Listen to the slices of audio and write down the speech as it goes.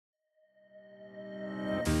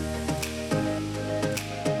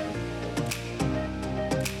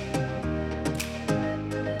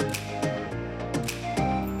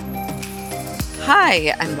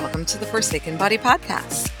Hi, and welcome to the Forsaken Body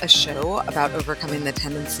Podcast, a show about overcoming the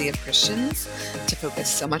tendency of Christians to focus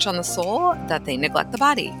so much on the soul that they neglect the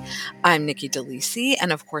body. I'm Nikki DeLisi,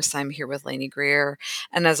 and of course, I'm here with Lainey Greer.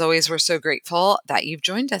 And as always, we're so grateful that you've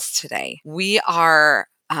joined us today. We are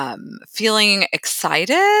feeling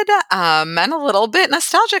excited and a little bit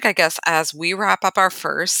nostalgic, I guess, as we wrap up our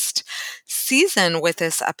first season with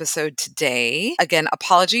this episode today. Again,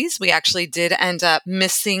 apologies. We actually did end up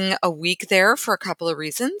missing a week there for a couple of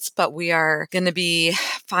reasons, but we are going to be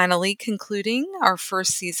finally concluding our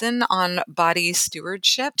first season on body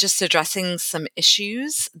stewardship, just addressing some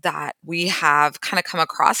issues that we have kind of come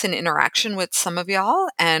across in interaction with some of y'all,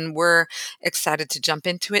 and we're excited to jump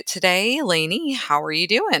into it today. Lainey, how are you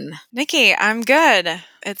doing? Nikki, I'm good.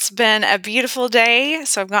 It's been a beautiful day,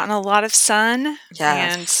 so I've gotten a lot of sun.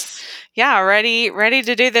 Yes. And yeah, ready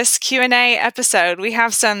to do this Q&A episode. We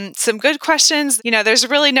have some good questions. There's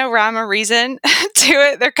really no rhyme or reason to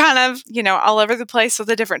it. They're kind of, all over the place with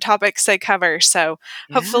the different topics they cover. So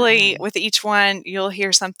hopefully with each one, you'll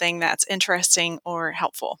hear something that's interesting or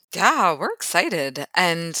helpful. Yeah, we're excited.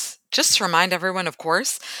 And just to remind everyone, of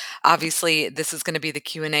course, obviously this is going to be the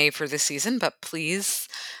Q&A for this season, but please,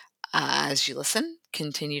 as you listen,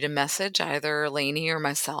 continue to message either Lainey or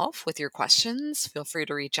myself with your questions. Feel free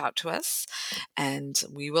to reach out to us and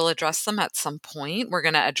we will address them at some point. We're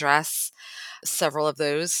going to address several of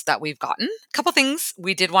those that we've gotten. A couple things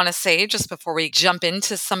we did want to say just before we jump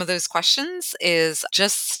into some of those questions is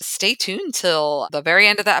just stay tuned till the very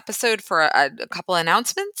end of the episode for a couple of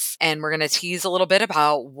announcements. And we're going to tease a little bit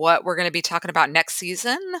about what we're going to be talking about next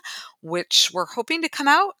season, which we're hoping to come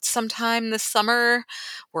out sometime this summer.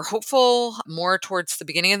 We're hopeful more towards the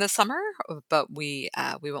beginning of the summer, but we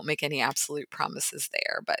won't make any absolute promises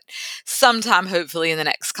there. But sometime, hopefully in the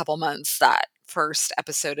next couple months, that first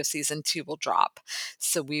episode of season 2 will drop.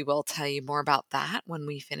 So we will tell you more about that when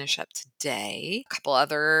we finish up today. A couple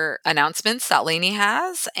other announcements that Lainey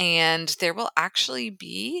has, and there will actually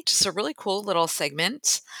be just a really cool little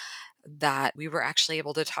segment that we were actually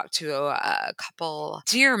able to talk to a couple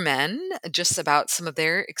dear men just about some of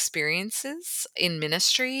their experiences in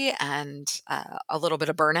ministry and a little bit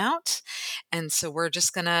of burnout. And so we're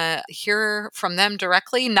just going to hear from them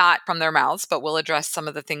directly, not from their mouths, but we'll address some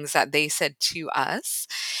of the things that they said to us.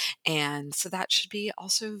 And so that should be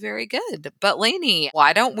also very good. But Lainey,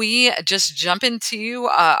 why don't we just jump into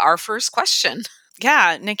our first question?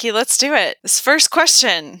 Yeah, Nikki, let's do it. This first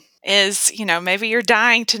question is, maybe you're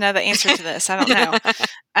dying to know the answer to this. I don't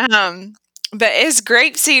know. But is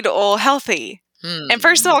grapeseed oil healthy? And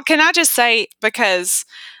first of all, can I just say, because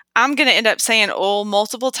I'm going to end up saying oil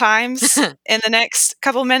multiple times in the next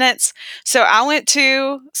couple minutes. So I went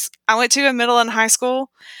to a middle and high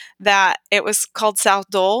school that it was called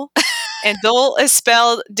South Dole, and Dole is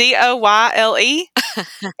spelled Doyle.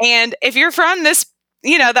 And if you're from this,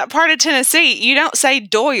 that part of Tennessee, you don't say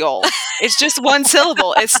Doyle. It's just one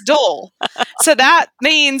syllable. It's Dole. So that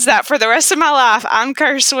means that for the rest of my life, I'm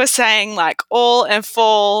cursed with saying like oil and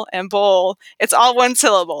full and bowl. It's all one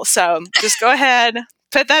syllable. So just go ahead,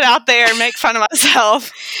 put that out there and make fun of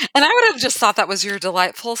myself. And I would have just thought that was your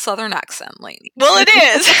delightful Southern accent, Lainey. Well, it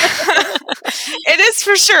is. It is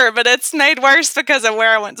for sure, but it's made worse because of where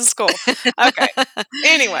I went to school. Okay.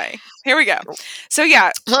 Anyway, here we go. So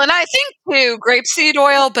yeah. Well, and I think too, grapeseed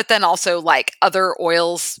oil, but then also like other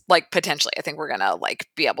oils, like potentially, I think we're going to like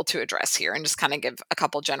be able to address here and just kind of give a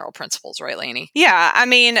couple general principles, right, Lainey? Yeah. I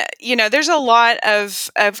mean, there's a lot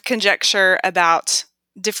of conjecture about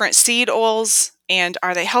different seed oils. And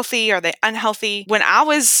are they healthy? Are they unhealthy? When I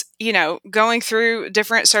was, going through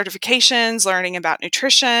different certifications, learning about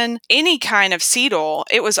nutrition, any kind of seed oil,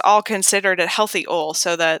 it was all considered a healthy oil.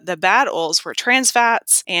 So the bad oils were trans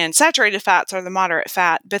fats, and saturated fats are the moderate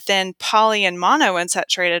fat. But then poly and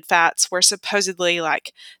monounsaturated fats were supposedly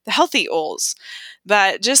like the healthy oils.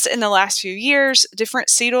 But just in the last few years,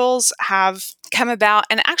 different seed oils have come about.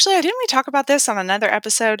 And actually, didn't we talk about this on another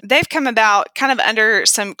episode? They've come about kind of under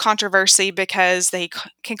some controversy because they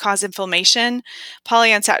can cause inflammation.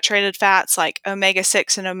 Polyunsaturated fats like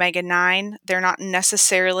omega-6 and omega-9, they're not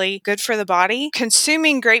necessarily good for the body.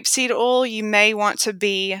 Consuming grapeseed oil, you may want to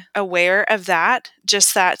be aware of that,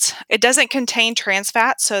 just that it doesn't contain trans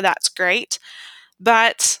fats, so that's great.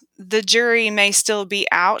 But the jury may still be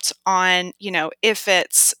out on, if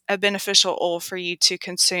it's a beneficial oil for you to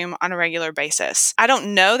consume on a regular basis. I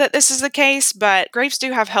don't know that this is the case, but grapes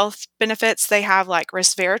do have health benefits. They have like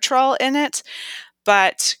resveratrol in it,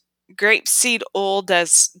 but grapeseed oil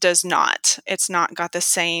does not. It's not got the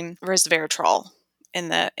same resveratrol in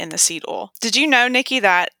the seed oil. Did you know, Nikki,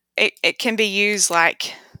 that it can be used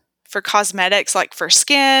like for cosmetics, like for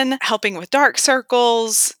skin, helping with dark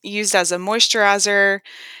circles, used as a moisturizer.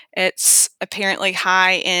 It's apparently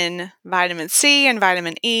high in vitamin C and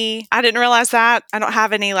vitamin E. I didn't realize that. I don't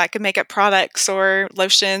have any like makeup products or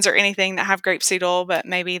lotions or anything that have grapeseed oil, but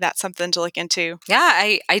maybe that's something to look into.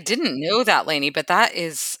 Yeah, I didn't know that, Lainey, but that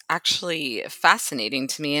is actually fascinating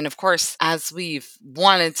to me. And of course, as we've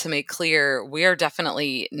wanted to make clear, we are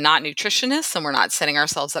definitely not nutritionists and we're not setting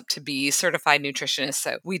ourselves up to be certified nutritionists.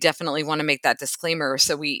 So we definitely want to make that disclaimer.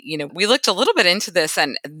 So we looked a little bit into this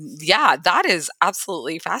and yeah, that is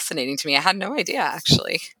absolutely fascinating to me. I had no idea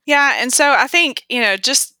actually. Yeah, and so I think,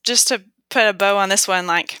 just to put a bow on this one,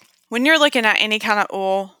 like when you're looking at any kind of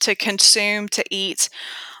oil to consume, to eat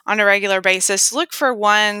on a regular basis, look for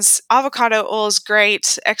ones. Avocado oil is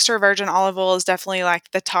great. Extra virgin olive oil is definitely like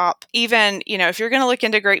the top. Even, if you're going to look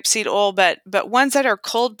into grapeseed oil, but ones that are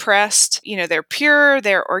cold pressed, they're pure,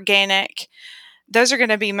 they're organic. Those are going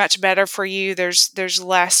to be much better for you. There's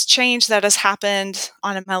less change that has happened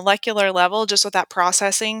on a molecular level just with that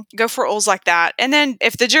processing. Go for oils like that. And then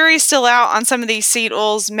if the jury's still out on some of these seed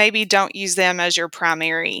oils, maybe don't use them as your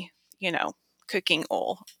primary, cooking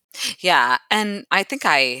oil. Yeah, and I think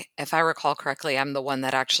if I recall correctly, I'm the one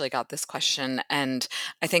that actually got this question, and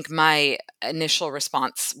I think my initial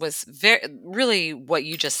response was really what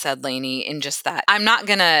you just said, Lainey, in just that I'm not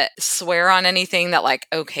gonna swear on anything that like,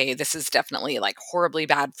 okay, this is definitely like horribly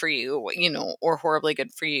bad for you, or horribly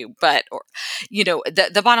good for you, but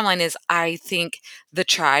the bottom line is I think the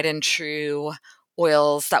tried and true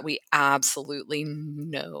oils that we absolutely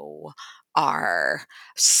know are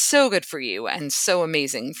so good for you and so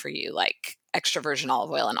amazing for you, like extra virgin olive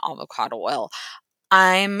oil and avocado oil,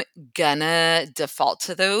 I'm gonna default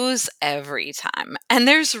to those every time. And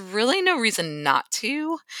there's really no reason not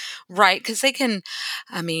to, right? Because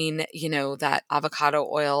that avocado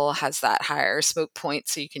oil has that higher smoke point,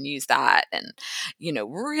 so you can use that. And,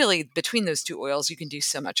 really between those two oils, you can do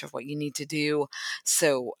so much of what you need to do.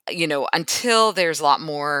 So, until there's a lot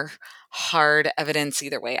more hard evidence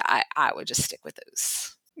either way, I would just stick with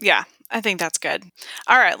those. Yeah, I think that's good.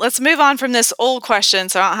 All right, let's move on from this old question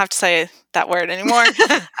so I don't have to say that word anymore.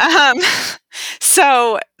 um,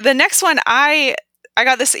 so the next one, I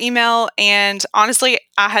got this email, and honestly,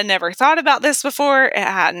 I had never thought about this before.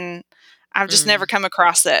 I've just never come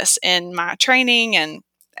across this in my training and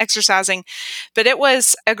exercising, but it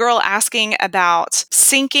was a girl asking about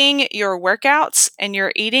syncing your workouts and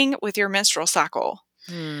your eating with your menstrual cycle.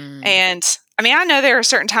 And I mean, I know there are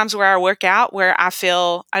certain times where I work out where I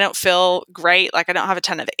don't feel great, like I don't have a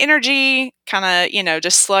ton of energy, kind of,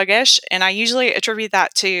 just sluggish. And I usually attribute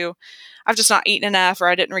that to I've just not eaten enough or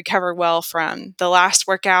I didn't recover well from the last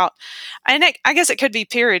workout. And I guess it could be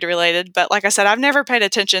period related, but like I said, I've never paid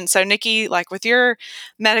attention. So Nikki, like with your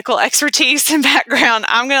medical expertise and background,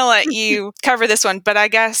 I'm going to let you cover this one. But I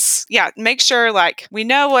guess, yeah, make sure like we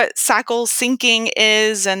know what cycle syncing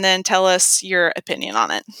is and then tell us your opinion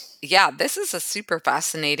on it. Yeah, this is a super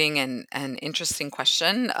fascinating and interesting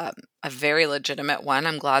question. A very legitimate one.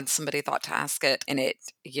 I'm glad somebody thought to ask it, and it,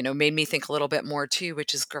 made me think a little bit more too,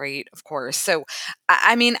 which is great, of course. So,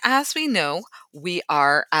 I mean, as we know, we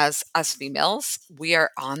are as females, we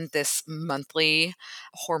are on this monthly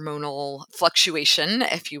hormonal fluctuation,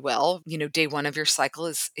 if you will. Day one of your cycle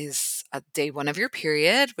is a day one of your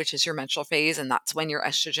period, which is your menstrual phase, and that's when your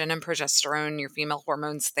estrogen and progesterone, your female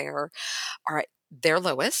hormones, are at their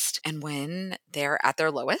lowest. And when they're at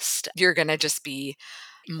their lowest, you're going to just be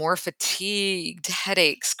more fatigued,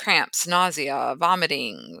 headaches, cramps, nausea,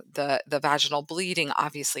 vomiting, the vaginal bleeding.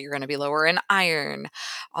 Obviously, you're going to be lower in iron,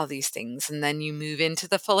 all these things. And then you move into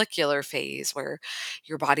the follicular phase where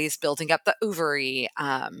your body is building up the ovary.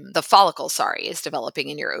 The follicle, sorry, is developing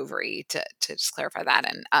in your ovary, to just clarify that.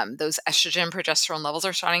 And those estrogen, progesterone levels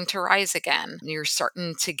are starting to rise again. You're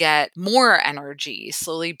starting to get more energy,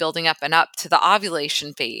 slowly building up and up to the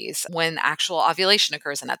ovulation phase when actual ovulation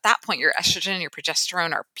occurs. And at that point, your estrogen and your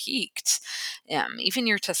progesterone are peaked. Even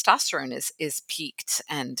your testosterone is peaked,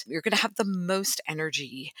 and you're going to have the most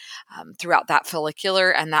energy throughout that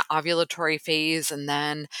follicular and that ovulatory phase. And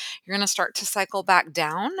then you're going to start to cycle back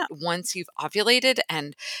down once you've ovulated.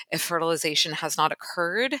 And if fertilization has not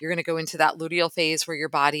occurred, you're going to go into that luteal phase where your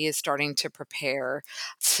body is starting to prepare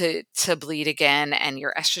to bleed again, and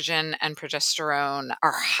your estrogen and progesterone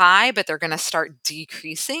are high, but they're going to start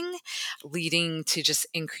decreasing, leading to just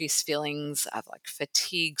increased feelings of like fatigue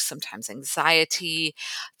fatigue, sometimes anxiety.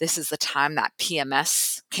 This is the time that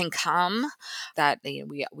PMS can come, that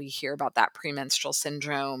we hear about that premenstrual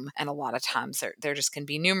syndrome. And a lot of times there just can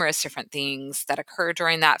be numerous different things that occur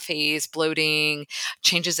during that phase: bloating,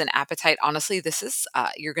 changes in appetite. Honestly, this is,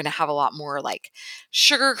 you're going to have a lot more like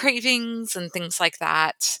sugar cravings and things like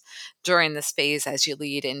that during this phase as you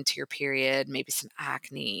lead into your period, maybe some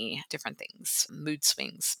acne, different things, mood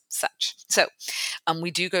swings, such. So we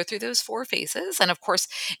do go through those 4 phases. And of course,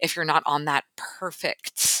 if you're not on that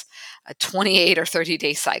perfect 28 or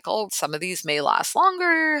 30-day cycle, some of these may last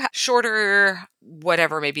longer, shorter,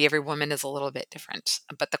 whatever. Maybe every woman is a little bit different.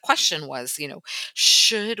 But the question was,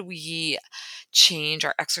 should we change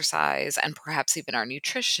our exercise and perhaps even our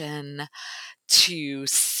nutrition to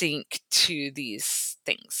sync to these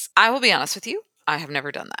things? I will be honest with you, I have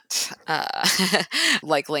never done that.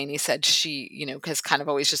 Like Lainey said, she, has kind of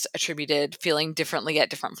always just attributed feeling differently at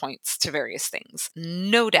different points to various things.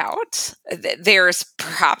 No doubt, there's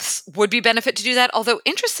perhaps would be benefit to do that. Although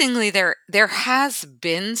interestingly, there has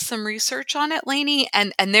been some research on it, Lainey,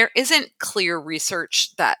 and there isn't clear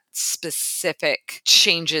research that specific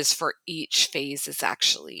changes for each phase is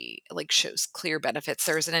actually like shows clear benefits.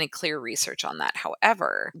 There isn't any clear research on that.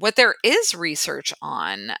 However, what there is research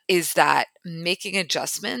on is that making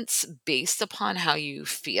adjustments based upon how you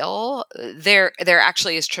feel, there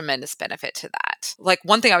actually is tremendous benefit to that. Like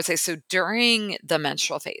one thing I would say, so during the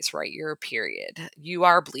menstrual phase, right, your period, you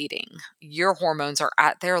are bleeding, your hormones are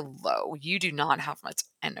at their low, you do not have much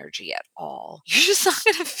energy at all. You're just not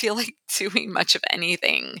going to feel like doing much of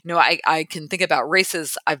anything. I can think about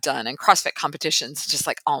races I've done and CrossFit competitions, just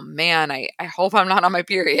like, oh man, I hope I'm not on my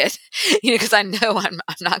period, because I know I'm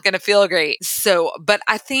not going to feel great. So, but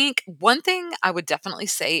I think one thing I would definitely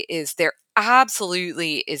say is there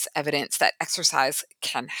absolutely is evidence that exercise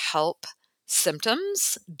can help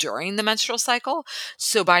symptoms during the menstrual cycle.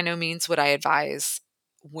 So by no means would I advise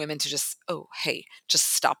women to just, oh, hey,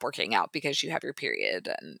 just stop working out because you have your period.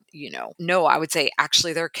 And, no, I would say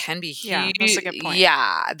actually there can be Yeah, huge, that's a good point.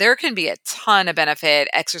 yeah, there can be a ton of benefit.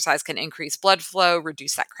 Exercise can increase blood flow,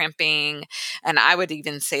 reduce that cramping. And I would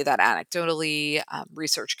even say that anecdotally,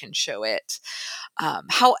 research can show it.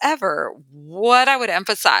 However, what I would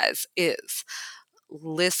emphasize is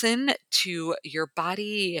listen to your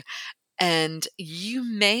body, and you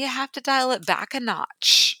may have to dial it back a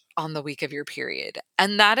notch on the week of your period.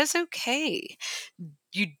 And that is okay.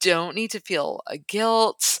 You don't need to feel a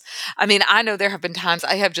guilt. I mean, I know there have been times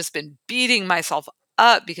I have just been beating myself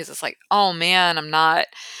up because it's like, oh man, I'm not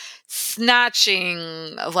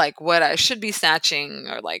snatching like what I should be snatching,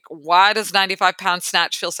 or like, why does 95-pound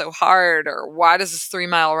snatch feel so hard? Or why does this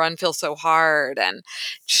 3-mile run feel so hard? And it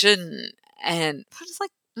shouldn't. And I'm just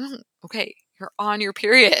like, okay, you're on your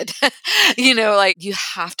period. Like you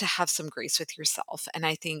have to have some grace with yourself. And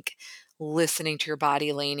I think listening to your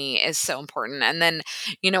body, Lainey, is so important. And then,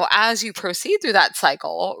 as you proceed through that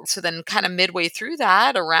cycle, so then kind of midway through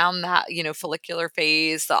that, around that, follicular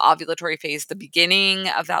phase, the ovulatory phase, the beginning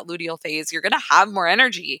of that luteal phase, you're going to have more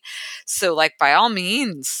energy. So like, by all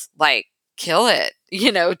means, like, kill it,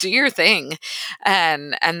 do your thing.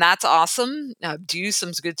 And that's awesome. Do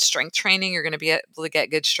some good strength training. You're going to be able to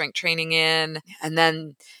get good strength training in. And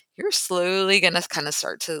then you're slowly going to kind of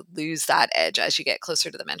start to lose that edge as you get closer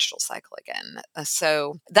to the menstrual cycle again.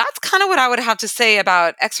 So that's kind of what I would have to say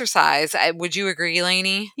about exercise. Would you agree,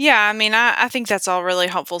 Lainey? Yeah, I mean, I think that's all really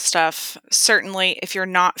helpful stuff. Certainly, if you're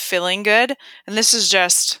not feeling good, and this is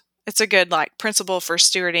just, it's a good like principle for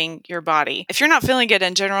stewarding your body. If you're not feeling good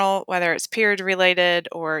in general, whether it's period related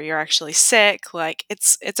or you're actually sick, like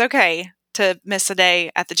it's okay to miss a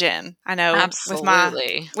day at the gym. I know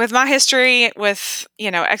Absolutely. with my history with,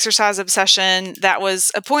 exercise obsession, that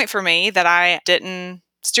was a point for me that I didn't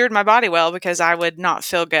steward my body well because I would not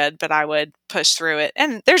feel good, but I would push through it.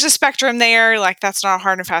 And there's a spectrum there, like that's not a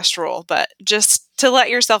hard and fast rule, but just to let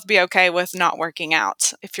yourself be okay with not working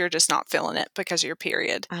out if you're just not feeling it because of your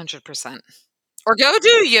period. 100%. Or go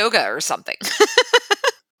do yoga or something.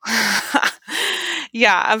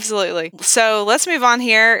 Yeah, absolutely. So let's move on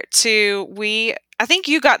here to I think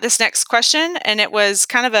you got this next question, and it was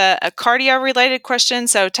kind of a cardio related question.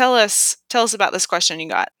 So tell us about this question you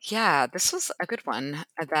got. Yeah, this was a good one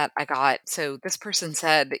that I got. So this person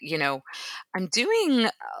said, I'm doing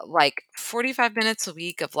like 45 minutes a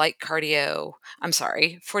week of light cardio. I'm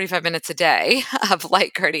sorry, 45 minutes a day of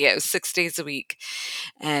light cardio, 6 days a week.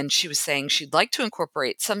 And she was saying she'd like to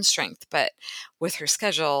incorporate some strength, but with her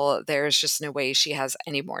schedule, there's just no way she has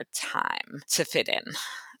any more time to fit in.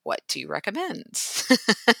 What do you recommend?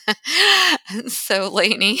 So,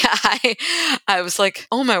 Lainey, I was like,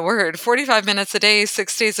 oh my word, 45 minutes a day,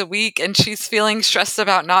 6 days a week, and she's feeling stressed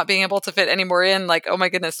about not being able to fit any more in. Like, oh my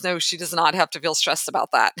goodness, no, she does not have to feel stressed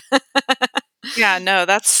about that. Yeah, no,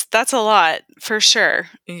 that's a lot for sure.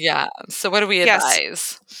 Yeah. So, what do we Yes.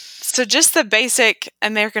 advise? So just the basic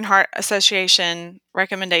American Heart Association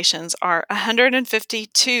recommendations are 150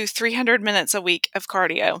 to 300 minutes a week of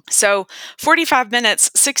cardio. So 45 minutes,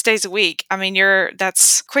 6 days a week. I mean,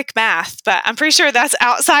 that's quick math, but I'm pretty sure that's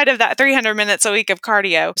outside of that 300 minutes a week of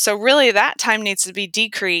cardio. So really that time needs to be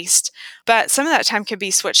decreased, but some of that time could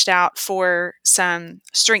be switched out for some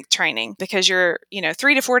strength training because 3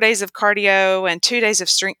 to 4 days of cardio and 2 days of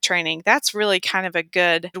strength training. That's really kind of a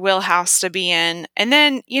good wheelhouse to be in. And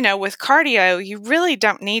then, with cardio, you really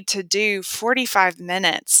don't need to do 45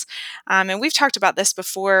 minutes. And we've talked about this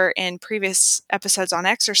before in previous episodes on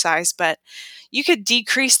exercise, but you could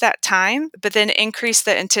decrease that time, but then increase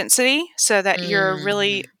the intensity so that you're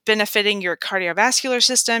really benefiting your cardiovascular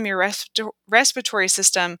system, your respiratory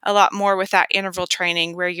system a lot more with that interval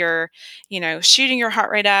training where you're, shooting your heart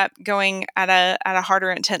rate up, going at a harder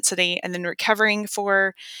intensity, and then recovering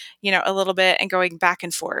for, a little bit and going back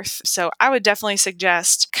and forth. So I would definitely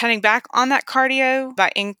suggest cutting back on that cardio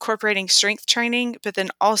by incorporating strength training, but then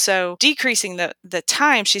also decreasing the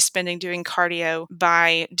time she's spending doing cardio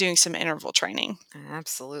by doing some interval training.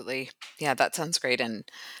 Absolutely. Yeah, that sounds great. And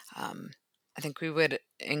I think we would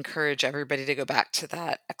encourage everybody to go back to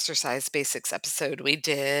that exercise basics episode we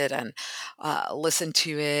did and listen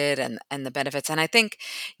to it and the benefits. And I think,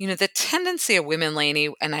 the tendency of women, Lainey,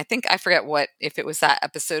 and I think I forget what, if it was that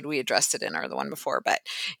episode we addressed it in or the one before, but,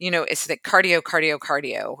 it's the cardio, cardio,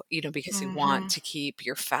 cardio, because you want Mhm. to keep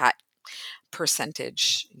your fat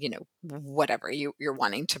percentage, whatever you're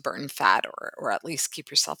wanting to burn fat or at least keep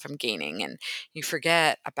yourself from gaining. And you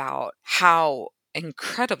forget about how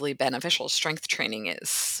incredibly beneficial strength training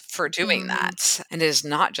is for doing Mhm. that. And it is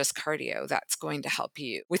not just cardio that's going to help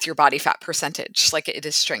you with your body fat percentage, like it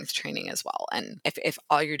is strength training as well. And if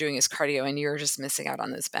all you're doing is cardio and you're just missing out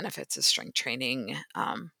on those benefits of strength training,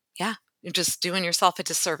 yeah, you're just doing yourself a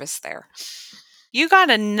disservice there. You got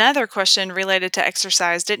another question related to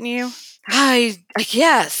exercise, didn't you?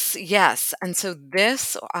 Yes, yes. And so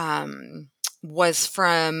this was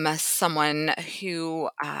from someone who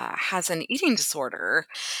has an eating disorder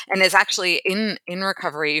and is actually in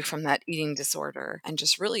recovery from that eating disorder and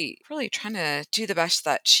just really trying to do the best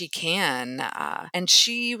that she can. And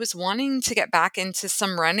she was wanting to get back into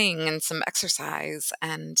some running and some exercise,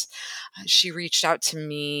 and she reached out to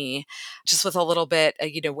me just with a little bit,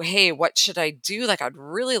 hey, what should I do? Like, I'd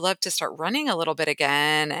really love to start running a little bit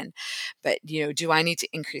again, and but, do I need to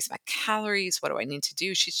increase my calories? What do I need to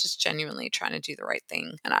do? She's just genuinely trying to do the right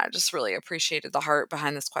thing. And I just really appreciated the heart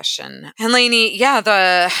behind this question. And Lainey, yeah,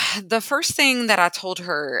 the first thing that I told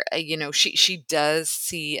her, she does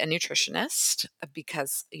see a nutritionist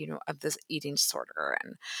because, of this eating disorder.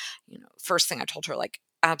 And, first thing I told her, like,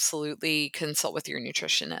 absolutely consult with your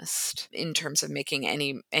nutritionist in terms of making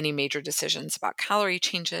any major decisions about calorie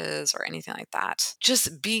changes or anything like that.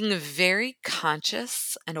 Just being very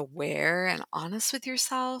conscious and aware and honest with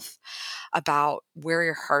yourself about where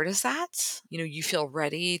your heart is at. You feel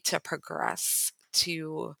ready to progress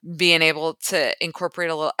to being able to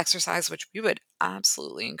incorporate a little exercise, which we would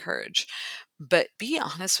absolutely encourage. But be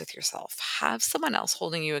honest with yourself. Have someone else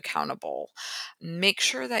holding you accountable. Make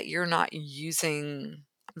sure that you're not using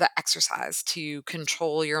the exercise to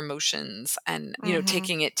control your emotions and, Mhm.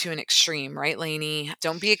 taking it to an extreme, right, Lainey?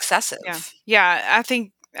 Don't be Yeah. excessive. Yeah, I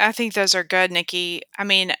think those are good, Nikki. I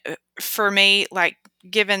mean, for me, like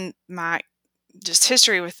given my just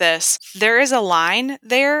history with this, there is a line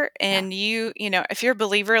there Yeah. and if you're a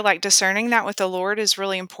believer, like discerning that with the Lord is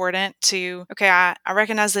really important to okay, I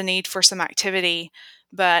recognize the need for some activity,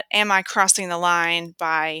 but am I crossing the line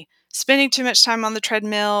by spending too much time on the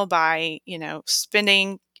treadmill, by,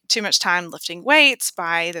 spending too much time lifting weights,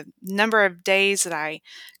 by the number of days that I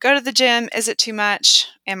go to the gym, is it too much?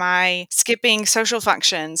 Am I skipping social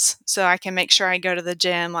functions so I can make sure I go to the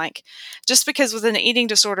gym? Like just because with an eating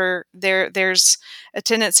disorder there's a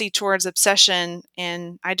tendency towards obsession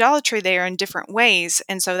and idolatry there in different ways,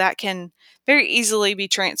 and so that can very easily be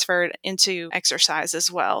transferred into exercise as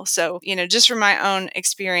well. So just from my own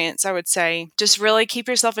experience, I would say just really keep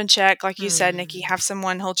yourself in check, like you said, Nikki. Mm. Have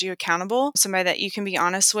someone hold you accountable, somebody that you can be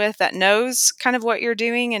honest with, that knows kind of what you're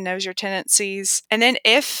doing and knows your tendencies. And then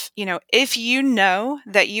if you know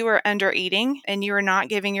that you are under eating and you are not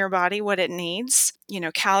giving your body what it needs,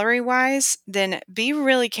 calorie wise, then be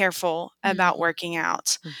really careful about Mm, working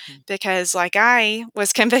out. mhm, Because like I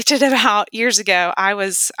was convicted about years ago, I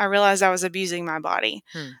realized I was abusing my body.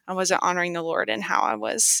 hmm. I wasn't honoring the Lord in how I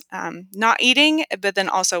was not eating, but then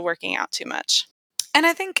also working out too much. And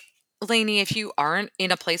I think, Lainey, if you aren't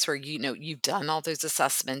in a place where you've done all those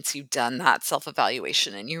assessments, you've done that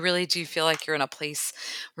self-evaluation, and you really do feel like you're in a place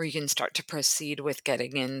where you can start to proceed with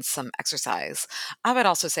getting in some exercise, I would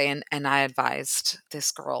also say, and I advised this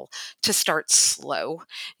girl to start slow.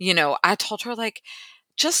 I told her, like,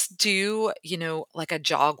 just do, like a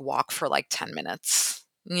jog walk for like 10 minutes,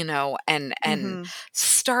 and Hmm.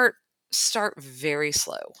 start very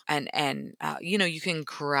slow, and you can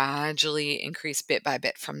gradually increase bit by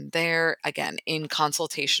bit from there, again, in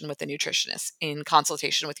consultation with the nutritionist, in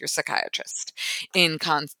consultation with your psychiatrist, in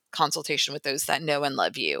consultation with those that know and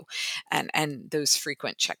love you, and those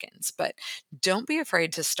frequent check-ins. But don't be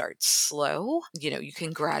afraid to start slow. You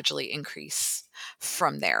can gradually increase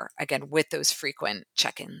from there, again, with those frequent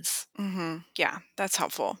check-ins. Yeah, that's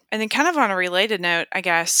helpful. And then, kind of on a related note, I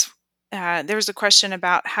guess, there was a question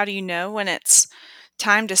about how do you know when it's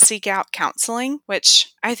time to seek out counseling,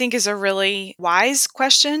 which I think is a really wise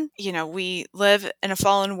question. We live in a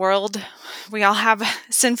fallen world. We all have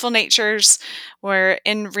sinful natures. We're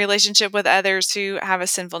in relationship with others who have a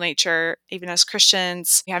sinful nature. Even as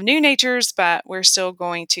Christians, we have new natures, but we're still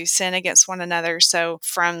going to sin against one another. So,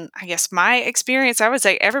 from, I guess, my experience, I would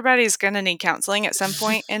say everybody's going to need counseling at some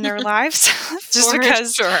point in their lives, just For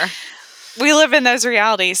because sure. we live in those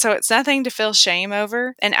realities. So it's nothing to feel shame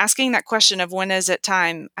over. And asking that question of when is it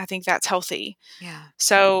time, I think that's healthy. Yeah.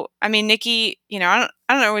 So, I mean, Nikki, I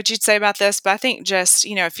don't know what you'd say about this, but I think just,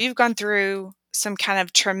 if you've gone through some kind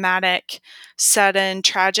of traumatic, sudden,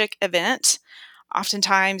 tragic event,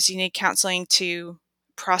 oftentimes you need counseling to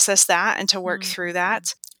process that and to work through Mhm.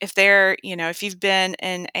 that. If you've been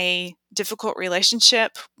in a difficult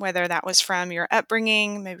relationship, whether that was from your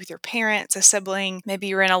upbringing, maybe with your parents, a sibling, maybe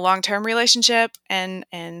you're in a long-term relationship and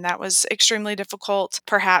that was extremely difficult.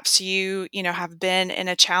 Perhaps have been in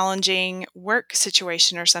a challenging work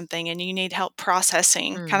situation or something and you need help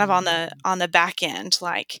processing kind of on Mm. the back end,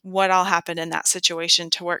 like what all happened in that situation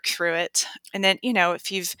to work through it. And then,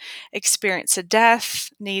 if you've experienced a death,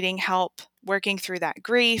 needing help working through that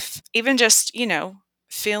grief, even just,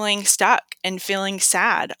 feeling stuck and feeling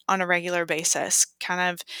sad on a regular basis,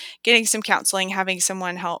 kind of getting some counseling, having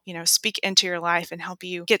someone help, speak into your life and help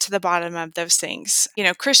you get to the bottom of those things.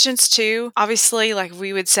 Christians too, obviously, like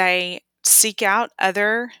we would say, seek out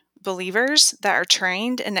other believers that are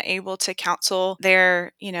trained and able to counsel.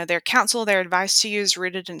 Their advice to you is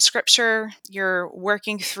rooted in scripture. You're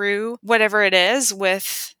working through whatever it is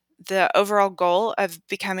with the overall goal of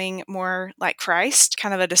becoming more like Christ,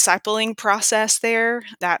 kind of a discipling process there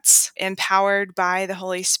that's empowered by the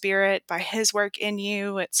Holy Spirit, by His work in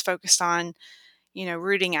you. It's focused on,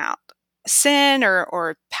 rooting out sin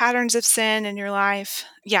or patterns of sin in your life.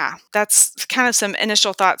 Yeah, that's kind of some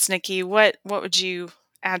initial thoughts, Nikki. What would you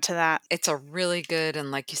add to that? It's a really good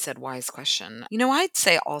and, like you said, wise question. I'd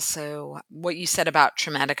say also what you said about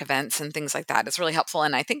traumatic events and things like that is really helpful.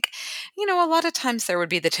 And I think, a lot of times there would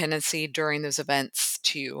be the tendency during those events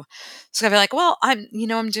to sort of be like, well, I'm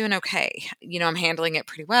doing okay. I'm handling it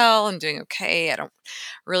pretty well. I'm doing okay. I don't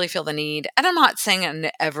really feel the need. And I'm not saying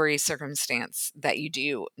in every circumstance that you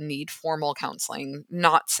do need formal counseling,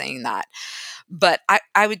 not saying that. But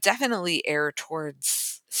I would definitely err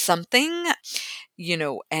towards something,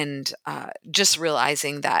 and just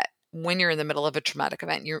realizing that when you're in the middle of a traumatic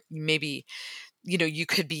event, you're maybe, you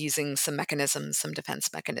could be using some mechanisms, some defense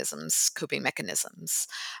mechanisms, coping mechanisms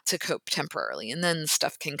to cope temporarily, and then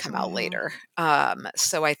stuff can come out Mhm. later.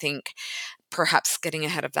 So I think perhaps getting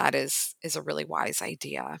ahead of that is a really wise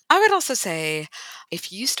idea. I would also say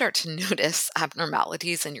if you start to notice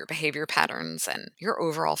abnormalities in your behavior patterns and your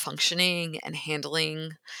overall functioning and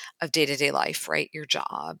handling of day-to-day life, right? Your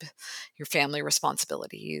job, your family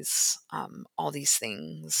responsibilities, all these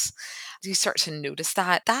things. You start to notice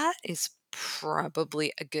that is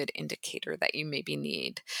probably a good indicator that you maybe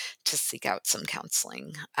need to seek out some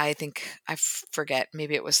counseling. I think forget,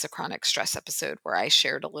 maybe it was the chronic stress episode where I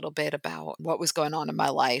shared a little bit about what was going on in my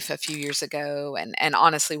life a few years ago, and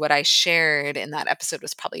honestly what I shared in that episode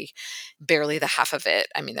was probably barely the half of it.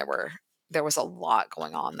 I mean, there was a lot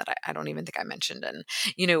going on that I don't even think I mentioned. And,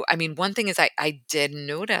 I mean, one thing is I did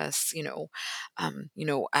notice,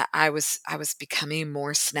 I was becoming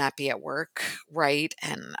more snappy at work, right?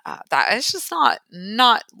 And that is just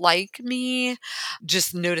not like me.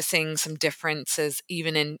 Just noticing some differences,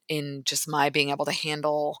 even in just my being able to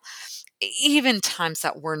handle even times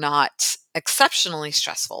that were not exceptionally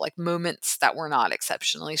stressful, like moments that were not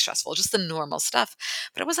exceptionally stressful, just the normal stuff,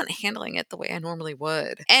 but I wasn't handling it the way I normally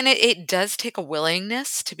would. And it does take a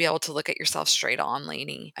willingness to be able to look at yourself straight on,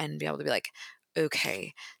 Lainey, and be able to be like,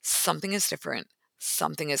 okay, something is different.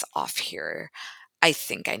 Something is off here. I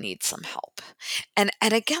think I need some help. And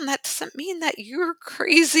again, that doesn't mean that you're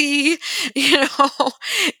crazy, you know.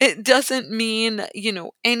 It doesn't mean,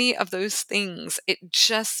 any of those things. It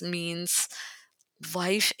just means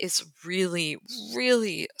life is really,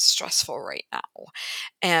 really stressful right now.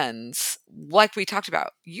 And like we talked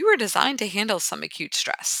about, you were designed to handle some acute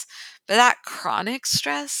stress, but that chronic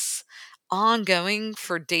stress, ongoing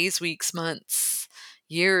for days, weeks, months,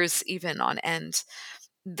 years, even on end,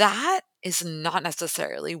 that is not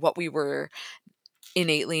necessarily what we were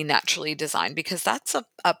innately naturally designed, because that's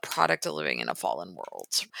a product of living in a fallen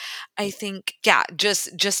world. I think, yeah,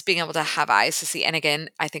 just being able to have eyes to see. And again,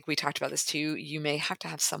 I think we talked about this too. You may have to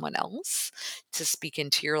have someone else to speak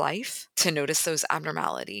into your life to notice those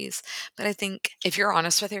abnormalities. But I think if you're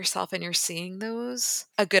honest with yourself and you're seeing those,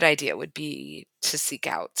 a good idea would be to seek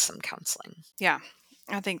out some counseling. Yeah.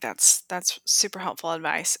 I think that's super helpful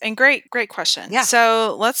advice and great question. Yeah.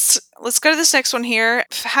 So let's go to this next one here.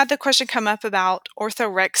 I've had the question come up about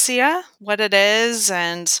orthorexia, what it is,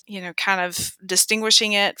 and kind of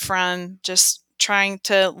distinguishing it from just trying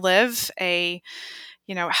to live a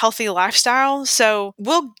healthy lifestyle. So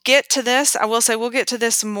we'll get to this. I will say we'll get to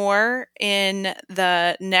this more in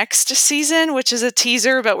the next season, which is a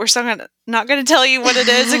teaser, but we're still not going to tell you what it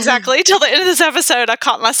is exactly till the end of this episode. I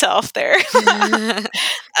caught myself there.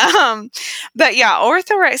 But yeah,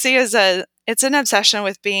 orthorexia is it's an obsession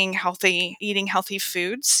with being healthy, eating healthy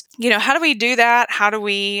foods. How do we do that? How do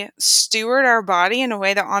we steward our body in a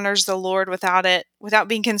way that honors the Lord without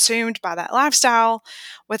being consumed by that lifestyle,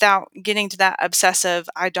 without getting to that obsessive,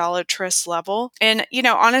 idolatrous level? And,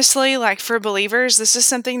 honestly, like for believers, this is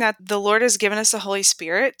something that the Lord has given us the Holy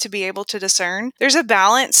Spirit to be able to discern. There's a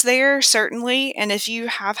balance there, certainly. And if you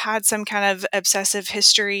have had some kind of obsessive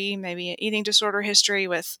history, maybe an eating disorder history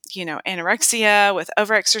with, anorexia, with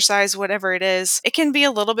overexercise, whatever it is, it can be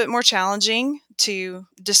a little bit more challenging to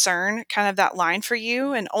discern kind of that line for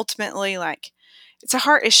you. And ultimately, like, it's a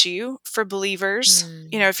heart issue for believers.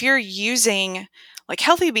 If you're using like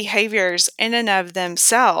healthy behaviors in and of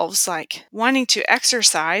themselves, like wanting to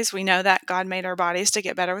exercise, we know that God made our bodies to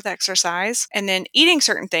get better with exercise. And then eating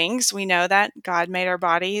certain things, we know that God made our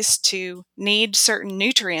bodies to need certain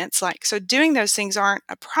nutrients. So doing those things aren't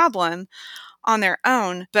a problem on their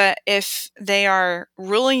own. But if they are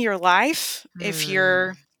ruling your life, if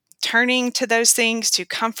you're turning to those things to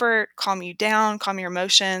comfort, calm you down, calm your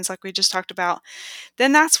emotions, like we just talked about,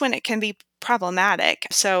 then that's when it can be problematic.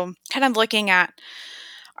 So kind of looking at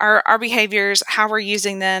our behaviors, how we're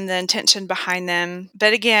using them, the intention behind them.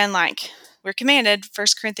 But again, like we're commanded, 1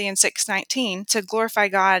 Corinthians 6:19, to glorify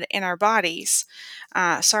God in our bodies.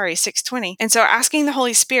 6:20. And so asking the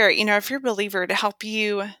Holy Spirit, if you're a believer, to help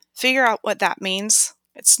you figure out what that means.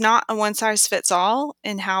 It's not a one size fits all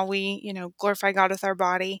in how we, glorify God with our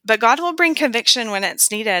body, but God will bring conviction when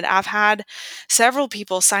it's needed. I've had several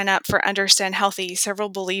people sign up for Understand Healthy, several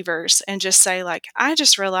believers, and just say like, I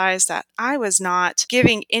just realized that I was not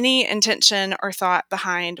giving any intention or thought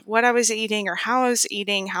behind what I was eating or how I was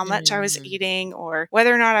eating, how much I was eating, or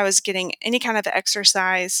whether or not I was getting any kind of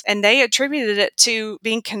exercise. And they attributed it to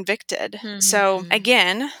being convicted. So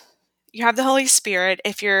again, you have the Holy Spirit.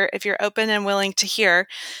 If you're open and willing to hear,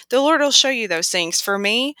 the Lord will show you those things. For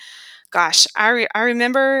me, gosh, I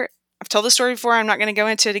remember, I've told the story before, I'm not going to go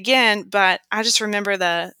into it again, but I just remember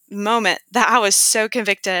the moment that I was so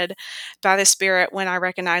convicted by the Spirit when I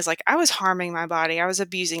recognized like I was harming my body. I was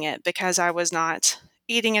abusing it because I was not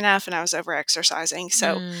eating enough and I was over exercising.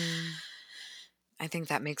 So I think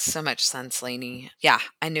that makes so much sense, Lainey. Yeah,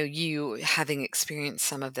 I know you, having experienced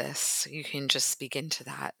some of this, you can just speak into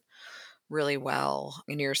that really well,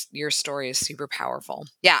 and your story is super powerful.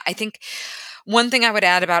 Yeah, I think one thing I would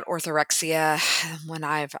add about orthorexia, when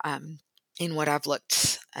I've in what I've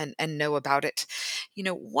looked and know about it,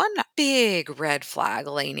 one big red flag,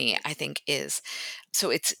 Lainey, I think is,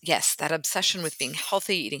 so it's, yes, that obsession with being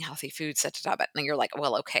healthy, eating healthy foods, but then you're like,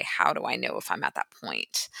 well, okay, how do I know if I'm at that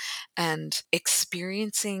point? And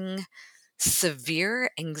experiencing severe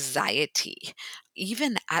anxiety,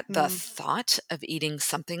 even at the thought of eating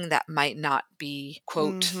something that might not be,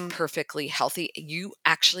 quote, perfectly healthy, you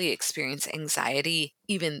actually experience anxiety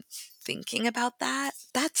even thinking about that.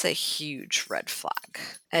 That's a huge red flag,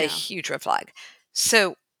 huge red flag.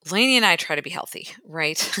 So Lainey and I try to be healthy,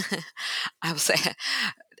 right? I will say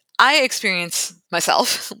I experience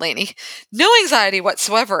myself, Lainey, no anxiety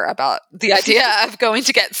whatsoever about the idea of going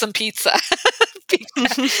to get some pizza Yep.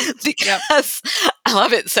 because I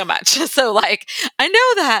love it so much. So, like, I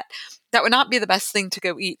know that that would not be the best thing to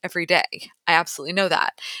go eat every day. I absolutely know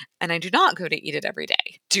that. And I do not go to eat it every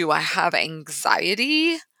day. Do I have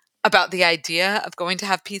anxiety about the idea of going to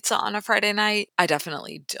have pizza on a Friday night? I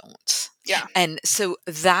definitely don't. Yeah. And so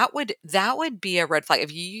that would be a red flag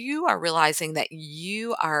if you are realizing that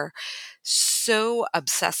you are so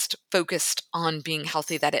obsessed, focused on being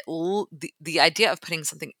healthy that the idea of putting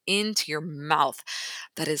something into your mouth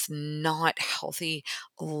that is not healthy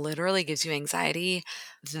literally gives you anxiety.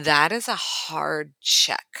 That is a hard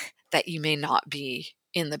check that you may not be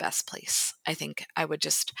in the best place. I think I would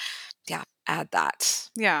just, yeah, add that.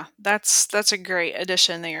 Yeah, that's a great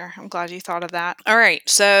addition there. I'm glad you thought of that. All right,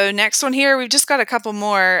 so next one here, we've just got a couple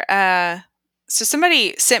more. So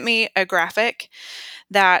somebody sent me a graphic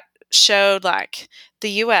that showed like the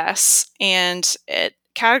U.S. and it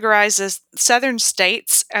categorizes southern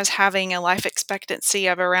states as having a life expectancy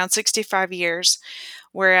of around 65 years,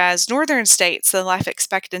 whereas northern states, the life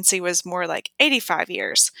expectancy was more like 85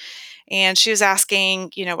 years. And she was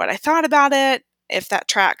asking, what I thought about it, if that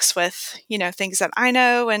tracks with, things that I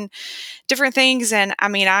know and different things. And I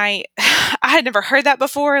mean, I I had never heard that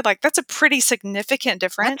before. Like that's a pretty significant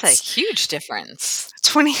That's a difference. huge difference.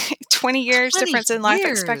 20 years 20 difference in life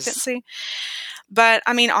years. expectancy. But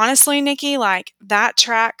I mean, honestly, Nikki, like that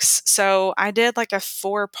tracks. So I did like a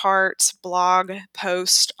 4-part blog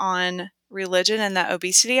post on religion and the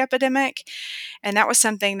obesity epidemic. And that was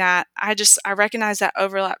something that I recognized that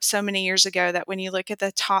overlap so many years ago that when you look at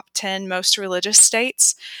the top 10 most religious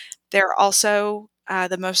states, they're also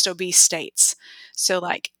the most obese states. So,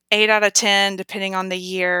 like 8 out of 10, depending on the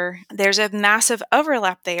year, there's a massive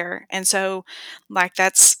overlap there. And so, like,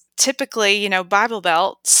 that's typically, Bible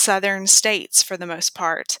Belt, southern states for the most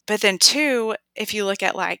part. But then, two, if you look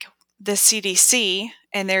at like the CDC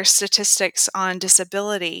and their statistics on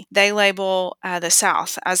disability, they label the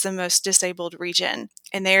South as the most disabled region.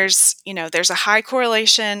 And there's a high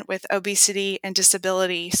correlation with obesity and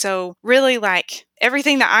disability. So really, like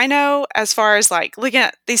everything that I know as far as like looking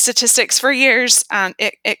at these statistics for years,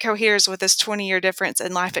 it coheres with this 20-year difference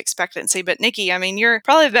in life expectancy. But Nikki, I mean, you're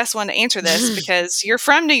probably the best one to answer this because you're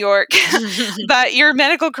from New York, but your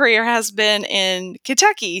medical career has been in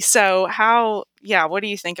Kentucky. So what do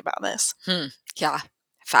you think about this? Yeah.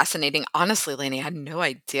 Fascinating. Honestly, Lainey, I had no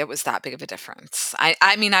idea it was that big of a difference.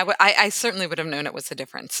 I certainly would have known it was a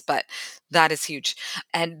difference, but that is huge.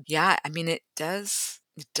 And yeah, I mean, it does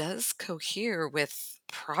cohere with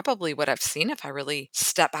probably what I've seen if I really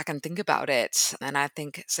step back and think about it. And I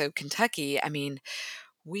think so Kentucky, I mean,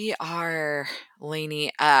 we are,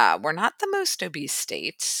 Lainey, we're not the most obese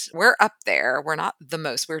state. We're up there. We're not the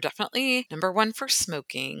most. We're definitely number one for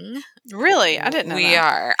smoking. Really? I didn't know We that.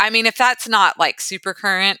 are. I mean, if that's not like super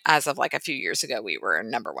current, as of like a few years ago, we were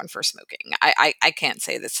number one for smoking. I can't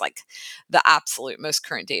say this like the absolute most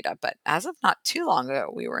current data, but as of not too long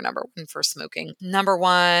ago, we were number one for smoking. Number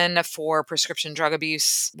one for prescription drug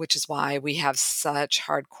abuse, which is why we have such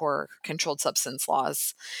hardcore controlled substance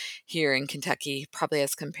laws here in Kentucky, probably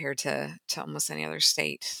as compared to almost any other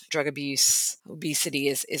state. Drug abuse, obesity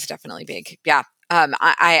is definitely big. Yeah.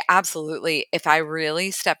 I absolutely, if I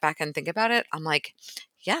really step back and think about it, I'm like,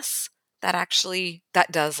 yes, that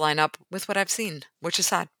does line up with what I've seen, which is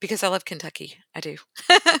sad because I love Kentucky. I do.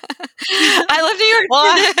 I love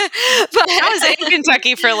Well, New York, I was in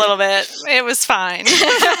Kentucky for a little bit. It was fine.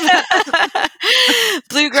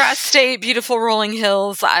 Bluegrass state, beautiful rolling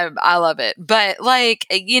hills. I love it. But like,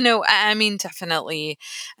 I mean, definitely.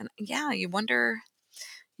 And yeah, you wonder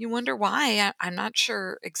why. I'm not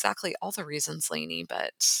sure exactly all the reasons, Lainey,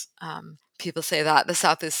 but people say that the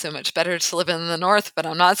South is so much better to live in than the North, but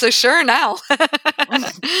I'm not so sure now.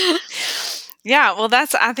 Yeah, well,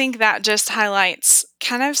 I think that just highlights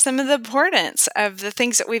kind of some of the importance of the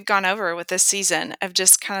things that we've gone over with this season of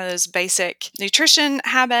just kind of those basic nutrition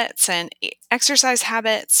habits and exercise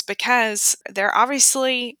habits, because they're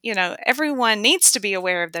obviously, everyone needs to be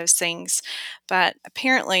aware of those things. But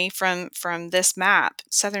apparently from this map,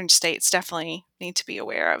 southern states definitely need to be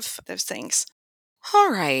aware of those things.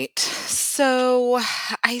 All right. So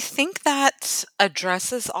I think that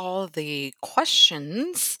addresses all the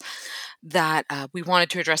questions that we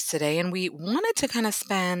wanted to address today. And we wanted to kind of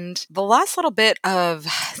spend the last little bit of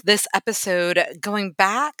this episode going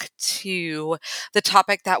back to the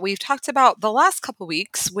topic that we've talked about the last couple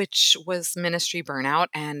weeks, which was ministry burnout.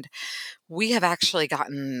 And we have actually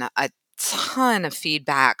gotten a ton of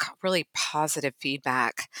feedback, really positive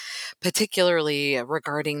feedback, particularly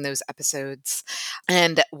regarding those episodes.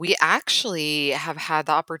 And we actually have had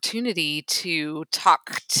the opportunity to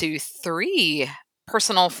talk to three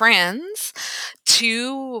personal friends,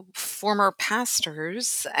 two former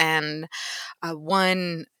pastors, and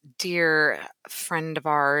one dear friend of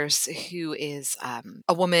ours who is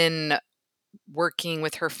a woman working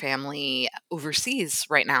with her family overseas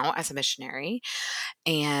right now as a missionary.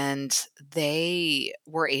 And they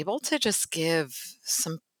were able to just give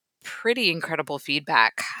some pretty incredible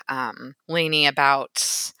feedback, Lainey,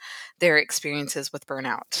 about their experiences with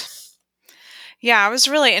burnout. Yeah, I was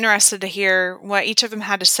really interested to hear what each of them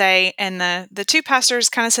had to say, and the two pastors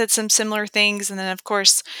kind of said some similar things, and then of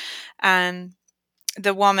course, um,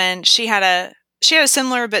 the woman, she had a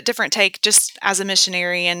similar but different take, just as a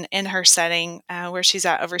missionary and in her setting where she's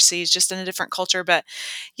at overseas, just in a different culture. But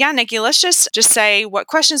yeah, Nikki, let's just say what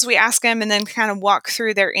questions we ask them, and then kind of walk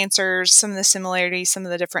through their answers, some of the similarities, some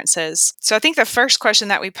of the differences. So I think the first question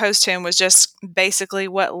that we posed to him was just basically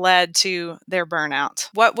what led to their burnout.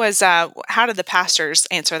 What was how did the pastors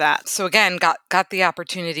answer that? So again, got the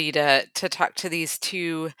opportunity to talk to these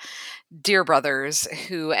two dear brothers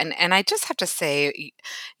who, and I just have to say,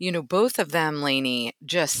 both of them, Lainey,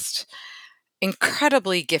 just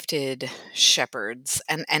incredibly gifted shepherds,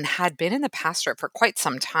 and had been in the pastorate for quite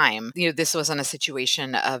some time. This wasn't a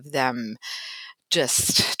situation of them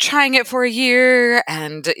just trying it for a year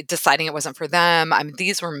and deciding it wasn't for them. I mean,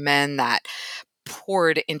 these were men that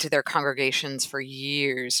poured into their congregations for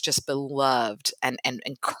years, just beloved and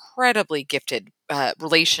incredibly gifted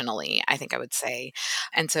relationally, I think I would say.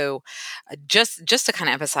 And so, just to kind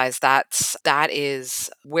of emphasize that is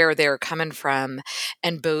where they're coming from,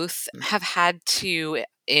 and both have had to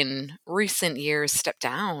in recent years step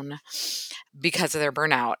down because of their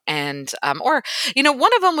burnout. And or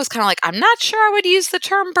one of them was kind of like, I'm not sure I would use the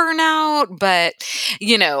term burnout, but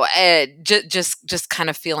just kind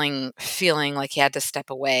of feeling like he had to step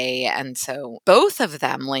away. And so both of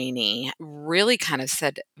them, Lainey, really kind of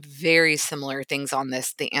said very similar things on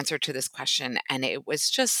the answer to this question. And it was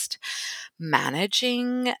just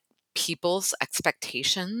managing people's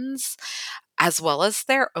expectations as well as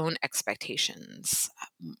their own expectations.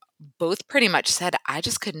 Both pretty much said, I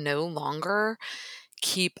just could no longer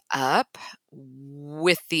keep up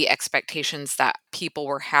with the expectations that people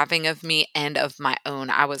were having of me and of my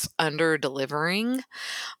own. I was under delivering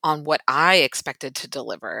on what I expected to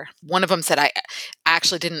deliver. One of them said, I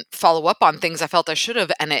actually didn't follow up on things I felt I should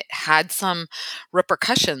have, and it had some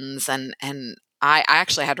repercussions, and I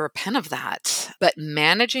actually had to repent of that. But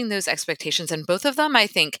managing those expectations, and both of them, I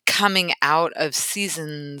think, coming out of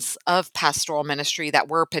seasons of pastoral ministry that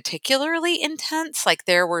were particularly intense, like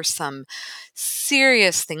there were some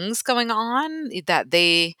serious things going on that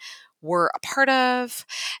they were a part of.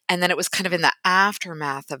 And then it was kind of in the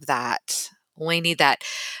aftermath of that, Lainey, that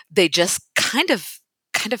they just kind of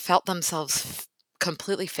felt themselves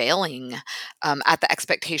completely failing at the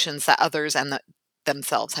expectations that others and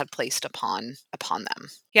themselves had placed upon them.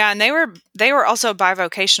 Yeah, and they were also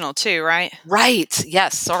bivocational too, right? Right.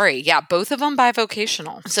 Yes. Sorry. Yeah. Both of them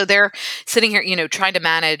bivocational. So they're sitting here, trying to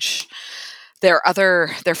manage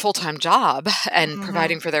their full-time job and Mhm.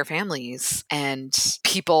 providing for their families, and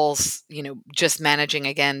people's, just managing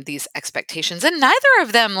again these expectations. And neither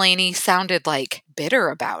of them, Lainey, sounded like bitter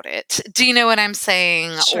about it. Do you know what I'm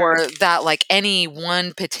saying? Sure. Or that like any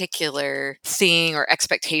one particular thing or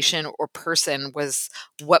expectation or person was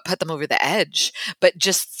what put them over the edge, but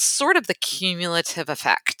just sort of the cumulative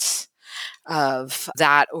effect of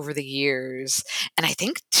that over the years. And I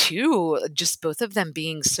think too, just both of them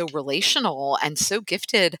being so relational and so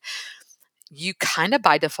gifted, you kind of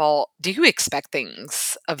by default do expect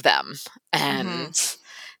things of them. Mhm.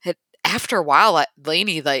 And after a while,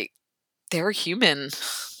 Lainey, like, they're human.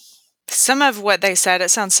 Some of what they said, it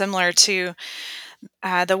sounds similar to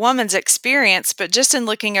the woman's experience, but just in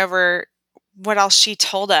looking over what else she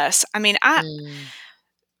told us, I mean, Mm,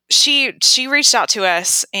 she reached out to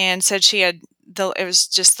us and said she had it was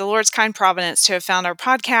just the Lord's kind providence to have found our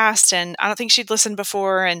podcast, and I don't think she'd listened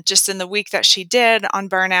before, and just in the week that she did on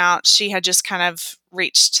burnout, she had just kind of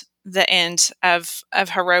reached the end of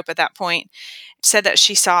her rope at that point. Said that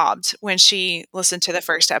she sobbed when she listened to the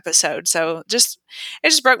first episode. So it just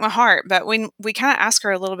broke my heart. But when we kind of asked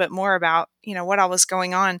her a little bit more about, what all was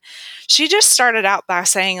going on, she just started out by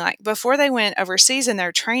saying, like, before they went overseas in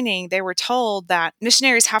their training, they were told that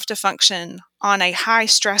missionaries have to function on a high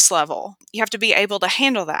stress level. You have to be able to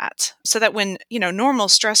handle that so that when, normal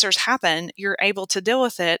stressors happen, you're able to deal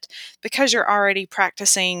with it because you're already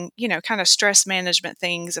practicing, kind of stress management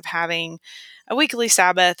things of having a weekly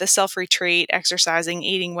Sabbath, a self retreat, exercising,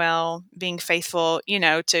 eating well, being faithful,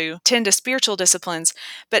 to tend to spiritual disciplines.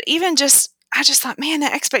 But even I just thought, man,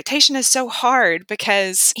 the expectation is so hard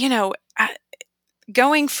because,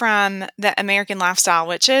 going from the American lifestyle,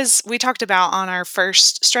 which is, we talked about on our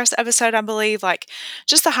first stress episode, I believe, like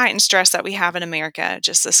just the heightened stress that we have in America,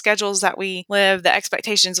 just the schedules that we live, the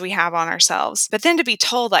expectations we have on ourselves. But then to be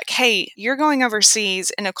told, like, hey, you're going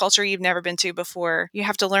overseas in a culture you've never been to before, you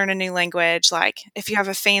have to learn a new language. Like, if you have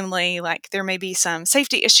a family, like, there may be some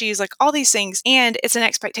safety issues, like all these things. And it's an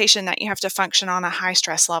expectation that you have to function on a high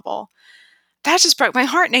stress level. That just broke my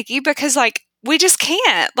heart, Nikki, because like, we just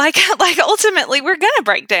can't. Like ultimately we're gonna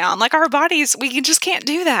break down. Like our bodies, we just can't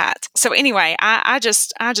do that. So anyway, I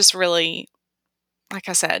just really, like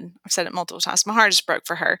I said, I've said it multiple times, my heart just broke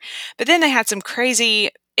for her. But then they had some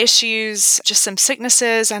crazy issues, just some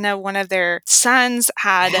sicknesses. I know one of their sons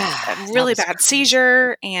had Yeah, a that really was bad crazy.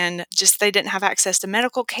 seizure and just they didn't have access to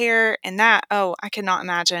medical care. And that, oh, I could not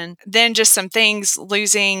imagine. Then just some things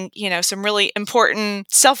losing, some really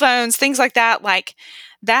important cell phones, things like that. Like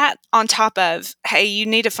that on top of, hey, you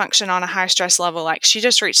need to function on a high stress level. Like she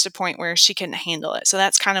just reached a point where she couldn't handle it. So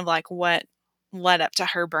that's kind of like what led up to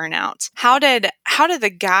her burnout. How did the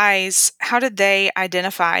guys, how did they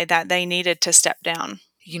identify that they needed to step down?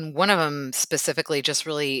 One of them specifically just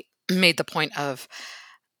really made the point of,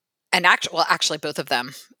 and actually, both of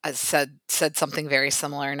them said something very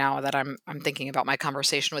similar. Now that I'm thinking about my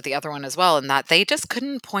conversation with the other one as well, and that they just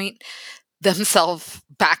couldn't point themselves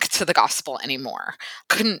back to the gospel anymore.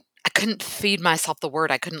 I couldn't feed myself the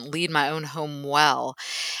word. I couldn't lead my own home well.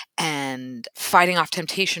 And fighting off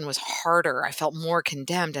temptation was harder. I felt more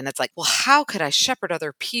condemned. And it's like, well, how could I shepherd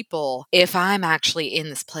other people if I'm actually in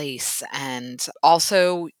this place? And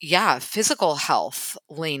also, yeah, physical health,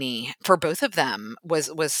 Lainey, for both of them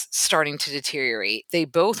was starting to deteriorate. They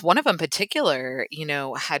both, one of them in particular,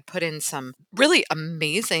 had put in some really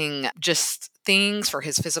amazing just things for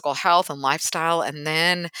his physical health and lifestyle. And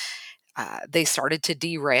then they started to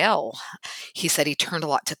derail. He said he turned a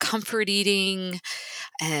lot to comfort eating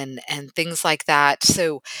and things like that.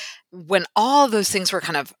 So when all those things were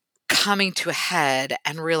kind of coming to a head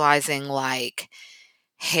and realizing like,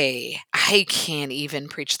 hey, I can't even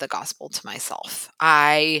preach the gospel to myself.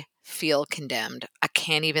 I feel condemned. I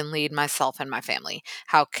can't even lead myself and my family.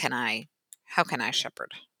 How can I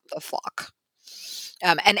shepherd the flock?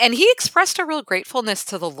 And he expressed a real gratefulness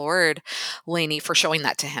to the Lord, Lainey, for showing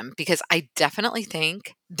that to him, because I definitely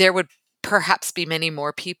think there would perhaps be many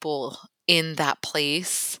more people in that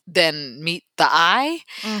place than meet the eye.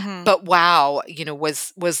 Mm-hmm. But wow,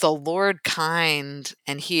 was the Lord kind,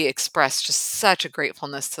 and he expressed just such a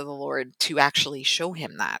gratefulness to the Lord to actually show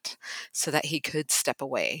him that so that he could step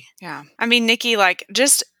away. Yeah. I mean, Nikki, like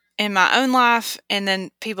just in my own life and then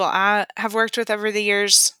people I have worked with over the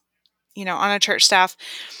years, on a church staff,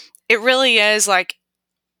 it really is like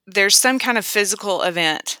there's some kind of physical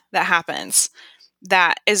event that happens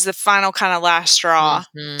that is the final kind of last straw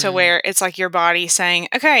to Mhm. where it's like your body saying,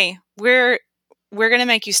 okay, we're going to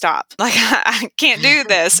make you stop. Like I can't do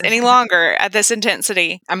this any longer at this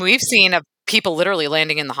intensity. I mean, we've seen of people literally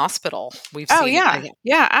landing in the hospital. We've Oh, seen yeah.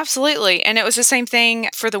 Yeah, absolutely. And it was the same thing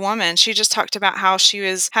for the woman. She just talked about how she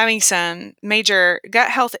was having some major gut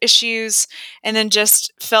health issues and then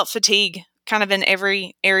just felt fatigue kind of in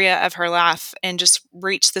every area of her life and just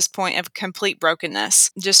reached this point of complete brokenness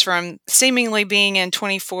just from seemingly being in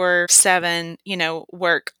 24/7,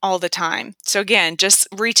 work all the time. So again, just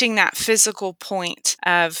reaching that physical point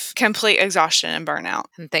of complete exhaustion and burnout.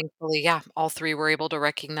 and thankfully, yeah, all three were able to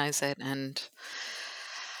recognize it and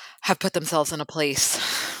have put themselves in a place.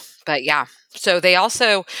 But yeah, so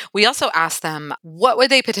we also asked them what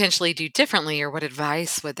would they potentially do differently, or what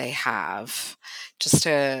advice would they have just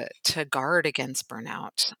to guard against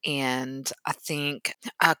burnout. And I think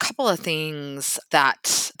a couple of things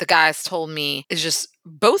that the guys told me is just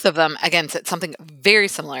both of them again said something very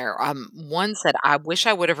similar. One said, I wish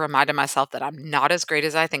I would have reminded myself that I'm not as great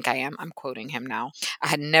as I think I am. I'm quoting him now. I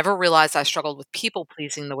had never realized I struggled with people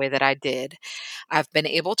pleasing the way that I did. I've been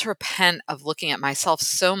able to repent of looking at myself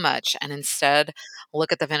so much and instead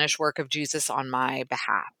look at the finished work of Jesus on my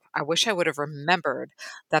behalf. I wish I would have remembered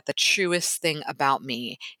that the truest thing about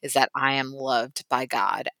me is that I am loved by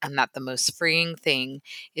God, and that the most freeing thing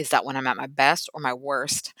is that when I'm at my best or my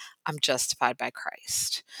worst, I'm justified by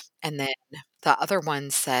Christ. And then the other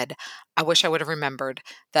one said, I wish I would have remembered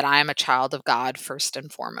that I am a child of God first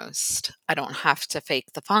and foremost. I don't have to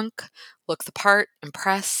fake the funk, look the part,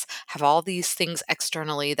 impress, have all these things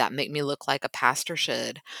externally that make me look like a pastor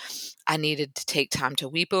should. I needed to take time to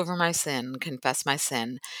weep over my sin, confess my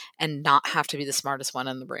sin, and not have to be the smartest one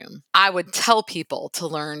in the room. I would tell people to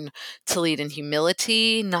learn to lead in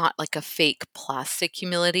humility, not like a fake plastic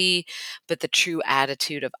humility, but the true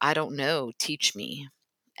attitude of, I don't know, teach me.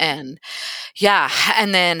 And yeah,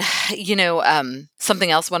 and then, something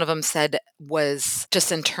else one of them said was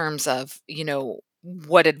just in terms of,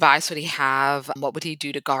 what advice would he have? What would he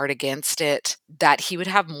do to guard against it? That he would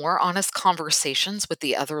have more honest conversations with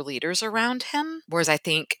the other leaders around him, whereas I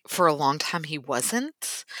think for a long time he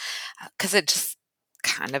wasn't, because it just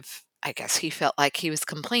kind of, I guess he felt like he was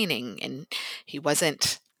complaining and he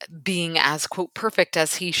wasn't being as quote perfect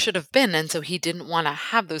as he should have been, and so he didn't want to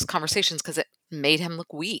have those conversations because it made him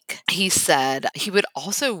look weak. He said he would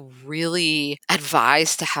also really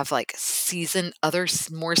advise to have like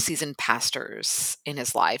more seasoned pastors in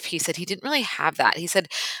his life. He said he didn't really have that. He said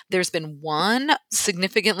there's been one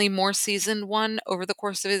significantly more seasoned one over the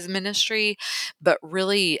course of his ministry, but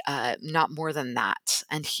really not more than that.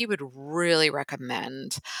 And he would really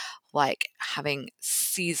recommend like having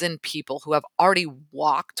seasoned people who have already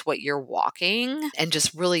walked what you're walking and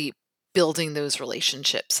just really building those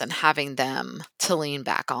relationships and having them to lean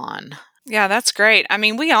back on. Yeah, that's great. I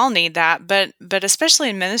mean, we all need that, but especially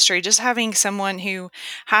in ministry, just having someone who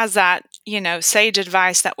has that, sage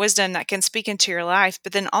advice, that wisdom that can speak into your life,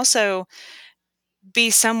 but then also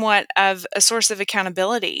be somewhat of a source of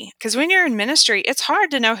accountability. Because when you're in ministry, it's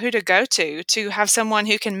hard to know who to go to have someone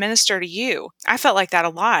who can minister to you. I felt like that a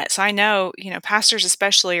lot. So I know, pastors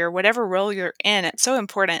especially, or whatever role you're in, it's so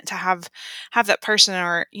important to have that person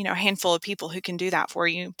or, a handful of people who can do that for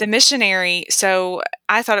you. The missionary, so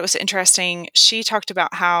I thought it was interesting. She talked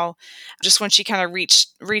about how just when she kind of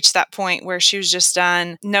reached that point where she was just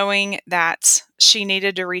done, knowing that she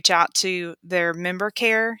needed to reach out to their member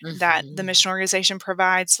care that the mission organization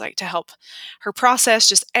provides, like to help her process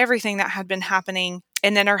just everything that had been happening.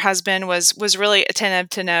 And then her husband was really attentive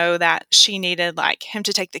to know that she needed like him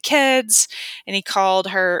to take the kids, and he called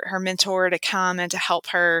her mentor to come and to help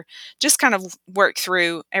her just kind of work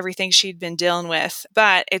through everything she'd been dealing with.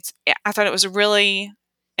 But I thought it was really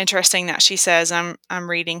interesting that she says, I'm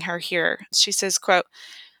reading her here. She says, quote,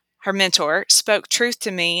 her mentor spoke truth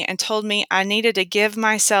to me and told me I needed to give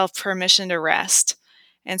myself permission to rest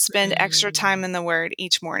and spend extra time in the Word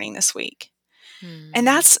each morning this week. And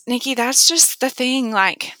that's, Nikki, that's just the thing.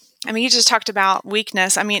 Like, I mean, you just talked about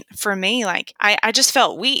weakness. I mean, for me, like, I just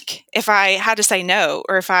felt weak if I had to say no,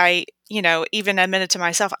 or if I, even admitted to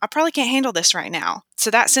myself, I probably can't handle this right now.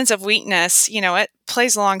 So that sense of weakness, it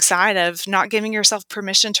plays alongside of not giving yourself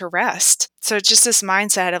permission to rest. So it's just this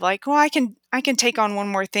mindset of like, well, I can take on one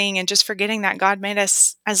more thing, and just forgetting that God made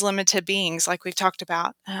us as limited beings, like we've talked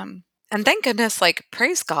about. And thank goodness, like,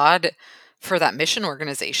 praise God for that mission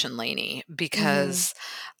organization, Lainey, because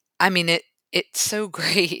I mean, it's so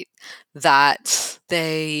great that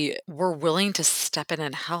they were willing to step in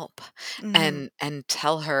and help and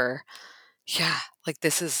tell her, yeah, like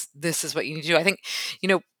this is what you need to do. I think,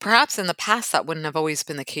 perhaps in the past that wouldn't have always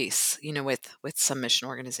been the case, with some mission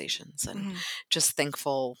organizations, and just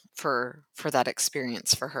thankful for that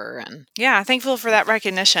experience for her. And yeah, thankful for that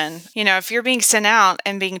recognition. If you're being sent out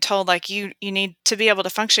and being told like you need to be able to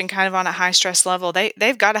function kind of on a high stress level,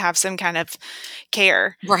 they've got to have some kind of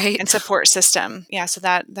care right. and support system. Yeah, so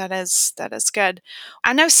that is good.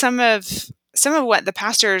 I know some of what the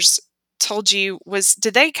pastors told you was,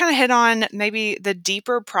 did they kind of hit on maybe the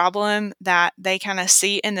deeper problem that they kind of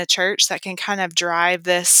see in the church that can kind of drive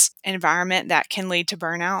this environment that can lead to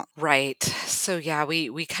burnout? Right. So yeah,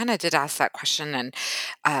 we kind of did ask that question, and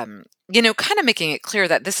kind of making it clear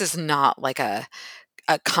that this is not like a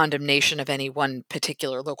condemnation of any one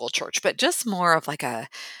particular local church, but just more of like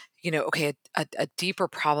okay, a deeper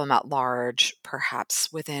problem at large,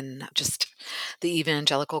 perhaps within just the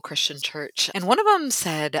evangelical Christian church. And one of them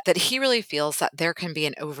said that he really feels that there can be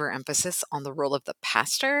an overemphasis on the role of the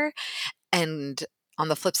pastor, and on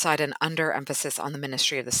the flip side, an underemphasis on the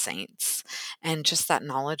ministry of the saints, and just that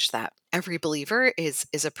knowledge that every believer is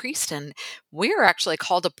a priest, and we're actually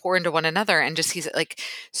called to pour into one another. And just he's like,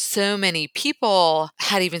 so many people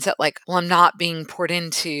had even said like, well, I'm not being poured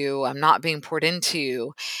into,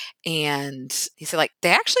 and he said like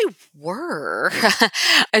they actually were.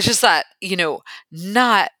 It's just that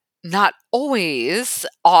not always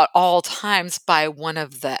at all times by one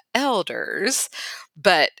of the elders,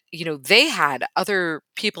 but they had other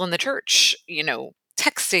people in the church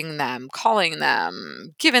texting them, calling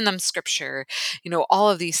them, giving them scripture, all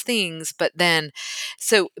of these things. But then,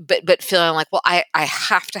 but feeling like, well, I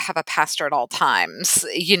have to have a pastor at all times,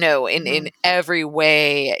 in Mhm. every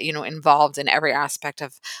way, involved in every aspect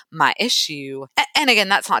of my issue. And again,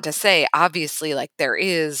 that's not to say, obviously, like there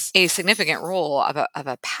is a significant role of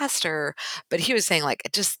a pastor, but he was saying like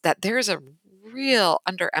just that there's a real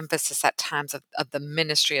underemphasis at times of the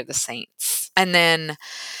ministry of the saints. And then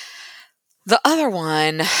the other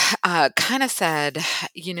one kind of said,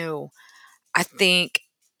 I think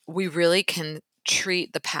we really can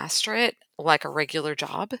treat the pastorate like a regular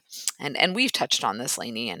job. And we've touched on this,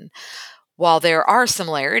 Lainey, and while there are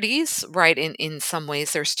similarities, right, in some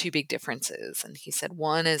ways, there's two big differences. And he said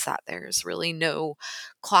one is that there's really no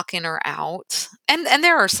clock in or out. And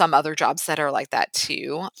there are some other jobs that are like that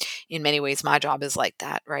too. In many ways, my job is like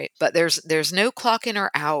that, right? But there's no clock in or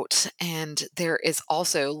out. And there is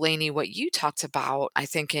also, Lainey, what you talked about, I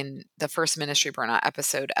think in the first ministry burnout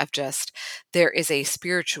episode, of just there is a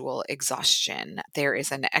spiritual exhaustion. There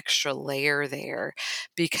is an extra layer there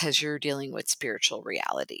because you're dealing with spiritual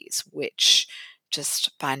realities, which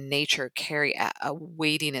just by nature carry a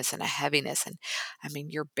weightiness and a heaviness. And I mean,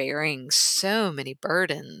 you're bearing so many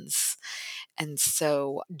burdens. And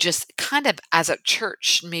so, just kind of as a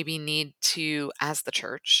church, maybe need to, as the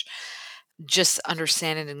church, just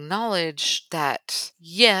understand and acknowledge that,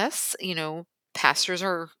 yes, many pastors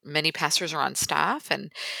are on staff,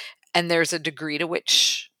 and there's a degree to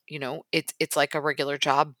which, it's like a regular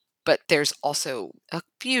job, but there's also a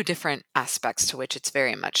few different aspects to which it's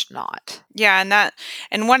very much not. Yeah,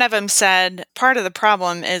 and one of them said part of the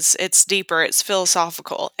problem is it's deeper, it's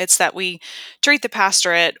philosophical. It's that we treat the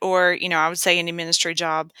pastorate, or I would say any ministry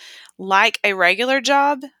job, like a regular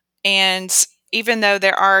job. And even though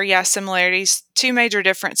there are, similarities, two major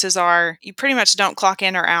differences are you pretty much don't clock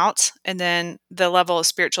in or out, and then the level of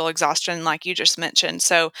spiritual exhaustion, like you just mentioned.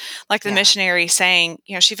 So, like the Yeah. missionary saying,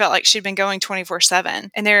 she felt like she'd been going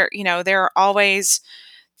 24/7, and there are always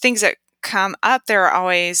things that come up. There are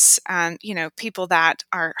always, people that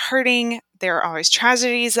are hurting. There are always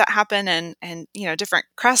tragedies that happen, and different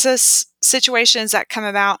crisis situations that come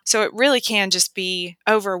about. So it really can just be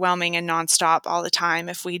overwhelming and nonstop all the time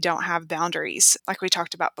if we don't have boundaries, like we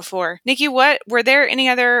talked about before. Nikki, what were there any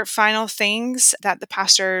other final things that the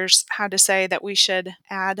pastors had to say that we should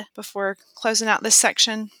add before closing out this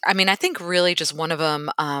section? I mean, I think really just one of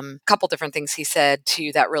them, a couple different things he said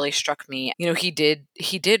too that really struck me. He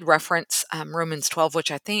did reference Romans 12,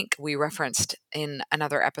 which I think we referenced in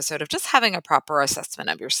another episode, of just having a proper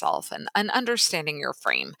assessment of yourself and understanding your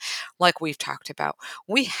frame, like we've talked about.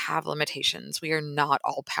 We have limitations. We are not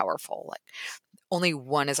all powerful. Like only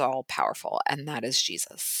one is all powerful, and that is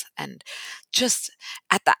Jesus. And just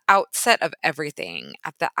at the outset of everything,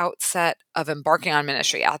 at the outset of embarking on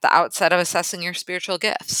ministry, at the outset of assessing your spiritual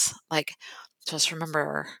gifts, like just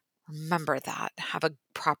remember that, have a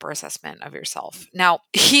proper assessment of yourself. Now,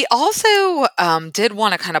 he also did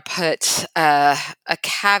want to kind of put a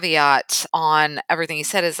caveat on everything he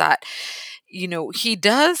said, is that he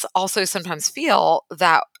does also sometimes feel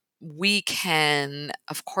that we can,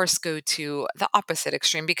 of course, go to the opposite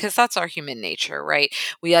extreme, because that's our human nature, right?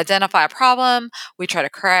 We identify a problem, we try to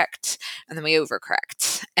correct, and then we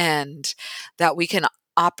overcorrect. And that we can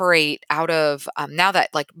operate out of, now that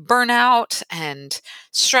like burnout and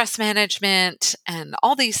stress management and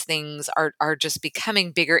all these things are just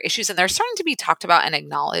becoming bigger issues, and they're starting to be talked about and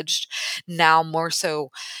acknowledged now more so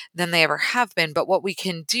than they ever have been. But what we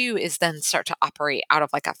can do is then start to operate out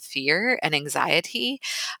of like a fear and anxiety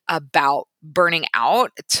about burning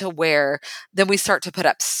out, to where then we start to put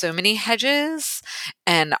up so many hedges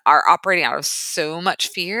and are operating out of so much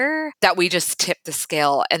fear that we just tip the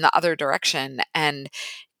scale in the other direction. And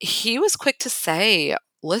he was quick to say,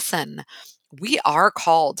 listen, we are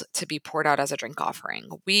called to be poured out as a drink offering.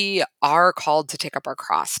 We are called to take up our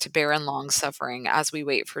cross, to bear in long suffering as we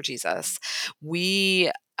wait for Jesus. We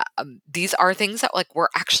these are things that like we're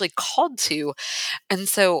actually called to. And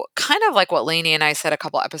so kind of like what Lainey and I said a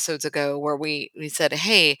couple episodes ago, where we said,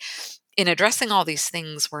 hey, in addressing all these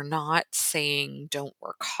things, we're not saying don't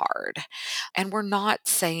work hard. And we're not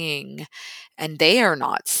saying, and they are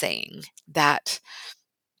not saying, that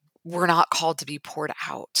we're not called to be poured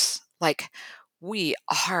out. Like we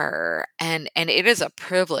are, and it is a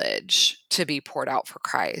privilege to be poured out for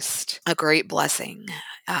Christ, a great blessing.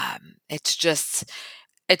 It's just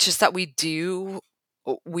that we do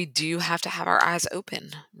we do have to have our eyes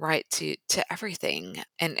open, right, to everything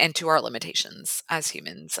and to our limitations as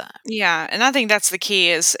humans. Yeah, and I think that's the key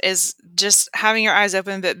is just having your eyes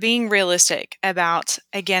open, but being realistic about,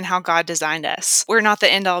 again, how God designed us. We're not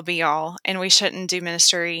the end all be all, and we shouldn't do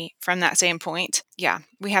ministry from that standpoint. Yeah,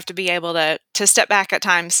 we have to be able to step back at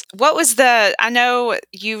times. What was I know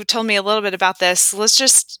you told me a little bit about this. Let's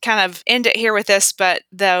just kind of end it here with this, but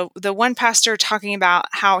the one pastor talking about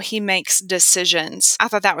how he makes decisions. I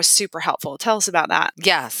thought that was super helpful. Tell us about that.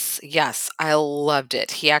 Yes, I loved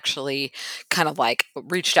it. He actually kind of like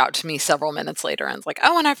reached out to me several minutes later and was like,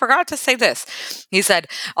 "Oh, and I forgot to say this." He said,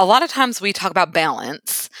 "A lot of times we talk about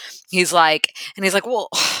balance." He's like, "Well,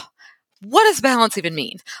 what does balance even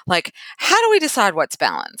mean? Like, how do we decide what's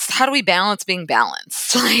balanced? How do we balance being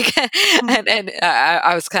balanced?" Like, and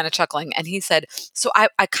I was kind of chuckling. And he said, "So I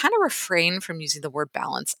kind of refrain from using the word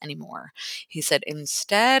balance anymore." He said,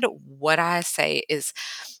 "Instead, what I say is,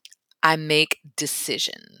 I make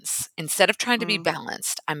decisions. Instead of trying to be Mm,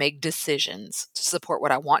 balanced, I make decisions to support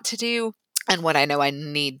what I want to do and what I know I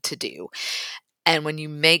need to do. And when you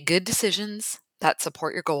make good decisions that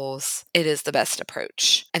support your goals, it is the best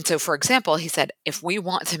approach." And so, for example, he said, if we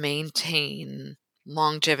want to maintain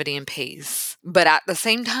longevity and pace, but at the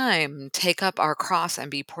same time take up our cross and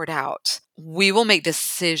be poured out, we will make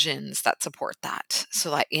decisions that support that. So,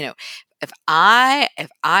 like, if I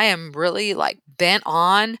am really like bent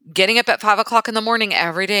on getting up at 5 o'clock in the morning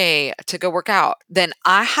every day to go work out, then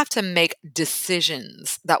I have to make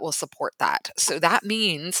decisions that will support that. So that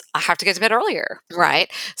means I have to get to bed earlier,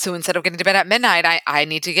 right? So instead of getting to bed at midnight, I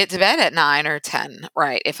need to get to bed at 9 or 10,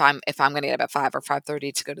 right? If I'm going to get up at 5 or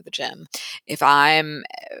 5:30 to go to the gym, if I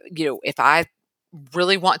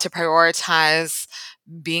really want to prioritize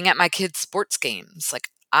being at my kids' sports games, like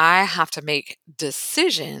I have to make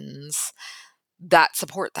decisions that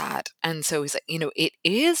support that. And so he's like, it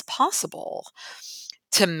is possible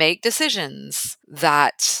to make decisions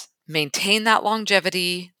that maintain that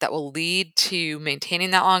longevity, that will lead to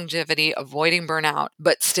maintaining that longevity, avoiding burnout,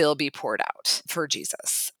 but still be poured out for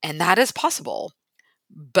Jesus. And that is possible.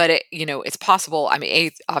 But it's possible. I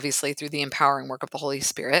mean, obviously through the empowering work of the Holy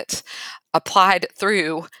Spirit, applied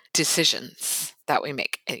through decisions that we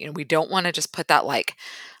make. And, we don't want to just put that like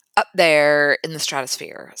up there in the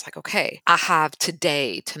stratosphere. It's like, okay, I have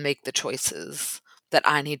today to make the choices that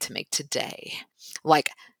I need to make today. Like,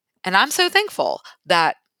 and I'm so thankful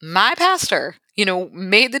that my pastor,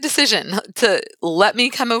 made the decision to let me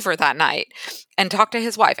come over that night and talk to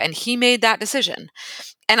his wife. And he made that decision.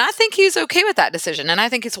 And I think he's okay with that decision. And I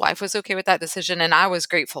think his wife was okay with that decision. And I was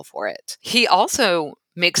grateful for it. He also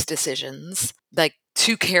makes decisions like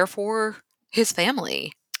to care for his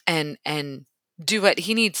family and do what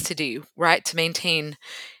he needs to do, right? To maintain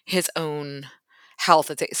his own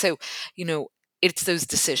health. So, it's those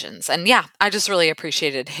decisions. And yeah, I just really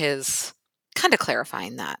appreciated his kind of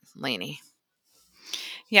clarifying that, Lainey.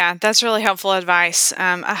 yeah, that's really helpful advice.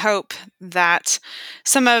 I hope that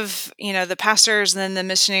some of the pastors and then the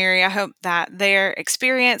missionary, I hope that their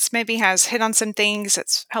experience maybe has hit on some things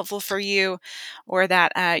that's helpful for you, or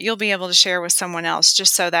that you'll be able to share with someone else,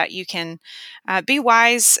 just so that you can be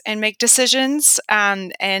wise and make decisions,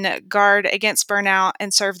 and guard against burnout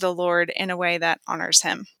and serve the Lord in a way that honors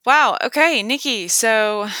Him. Wow. Okay, Nikki.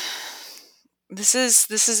 So this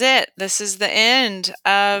is it. This is the end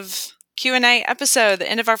of Q&A episode, the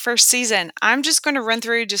end of our first season. I'm just going to run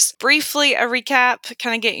through just briefly a recap,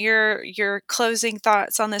 kind of get your closing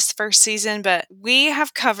thoughts on this first season. But we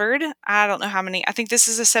have covered, I don't know how many, I think this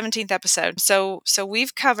is the 17th episode. So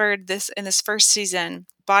we've covered this in this first season,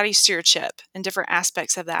 body stewardship and different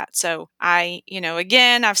aspects of that. So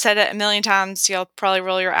again, I've said it a million times, you'll probably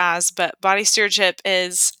roll your eyes, but body stewardship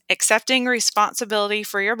is accepting responsibility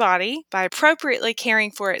for your body by appropriately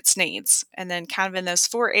caring for its needs. And then kind of in those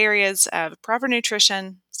 4 areas of proper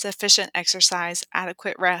nutrition, sufficient exercise,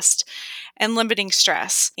 adequate rest, and limiting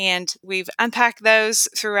stress. And we've unpacked those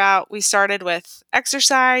throughout. We started with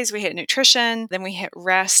exercise, we hit nutrition, then we hit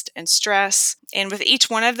rest and stress. And with each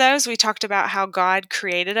one of those, we talked about how God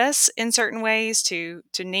created us in certain ways to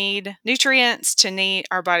need nutrients, to need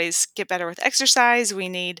our bodies get better with exercise. We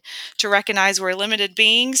need to recognize we're limited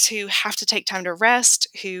beings who have to take time to rest,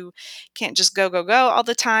 who can't just go all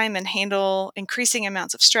the time and handle increasing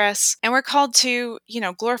amounts of stress. And we're called to,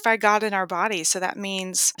 glorify God in our bodies. So that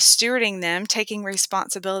means stewarding them, taking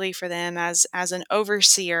responsibility for them as an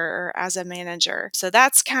overseer or as a manager. So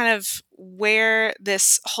that's kind of where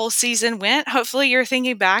this whole season went. Hopefully you're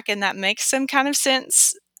thinking back and that makes some kind of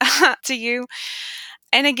sense to you.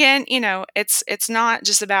 And again, it's not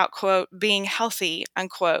just about, quote, being healthy,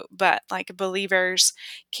 unquote, but like believers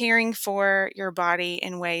caring for your body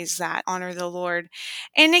in ways that honor the Lord.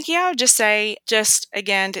 And Nikki, I would just say, just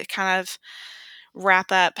again, to kind of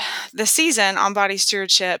wrap up the season on body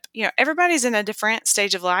stewardship, everybody's in a different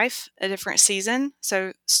stage of life, a different season.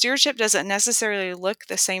 So stewardship doesn't necessarily look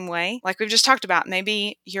the same way. Like we've just talked about,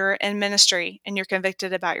 maybe you're in ministry and you're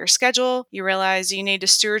convicted about your schedule. You realize you need to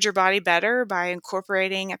steward your body better by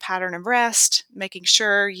incorporating a pattern of rest, making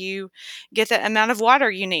sure you get the amount of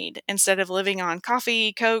water you need instead of living on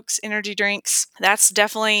coffee, Cokes, energy drinks. That's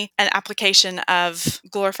definitely an application of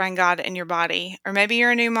glorifying God in your body. Or maybe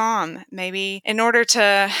you're a new mom. Maybe in order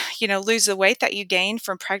to, lose the weight that you gained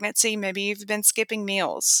from pregnancy, maybe you've been skipping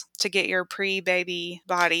meals to get your pre-baby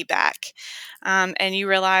body back. And you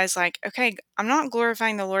realize like, okay, I'm not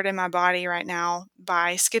glorifying the Lord in my body right now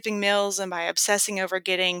by skipping meals and by obsessing over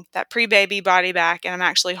getting that pre-baby body back. And I'm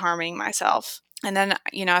actually harming myself. And then,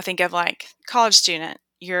 I think of like college student.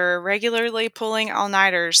 You're regularly pulling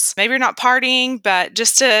all-nighters. Maybe you're not partying, but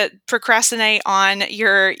just to procrastinate on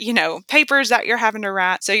your, papers that you're having to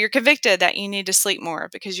write. So you're convicted that you need to sleep more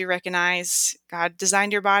because you recognize God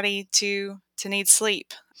designed your body to need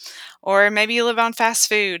sleep. Or maybe you live on fast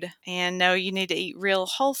food and know you need to eat real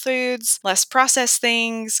whole foods, less processed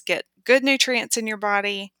things, get good nutrients in your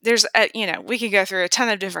body. We could go through a ton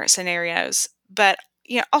of different scenarios, but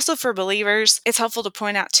also for believers, it's helpful to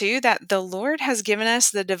point out too that the Lord has given us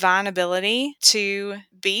the divine ability to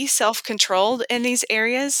be self-controlled in these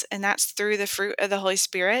areas, and that's through the fruit of the Holy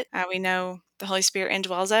Spirit. We know the Holy Spirit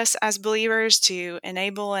indwells us as believers to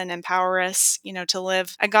enable and empower us, to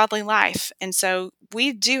live a godly life. And so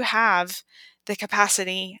we do have the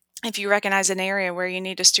capacity. If you recognize an area where you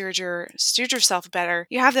need to steward yourself better,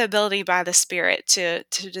 you have the ability by the Spirit to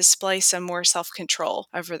display some more self-control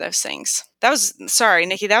over those things. Sorry,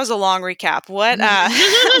 Nikki, that was a long recap. What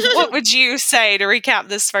what would you say to recap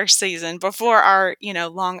this first season before our,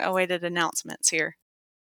 long-awaited announcements here?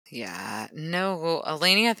 Yeah, no,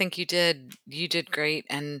 Eleni, I think you did great.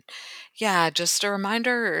 And yeah, just a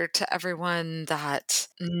reminder to everyone that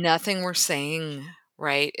nothing we're saying,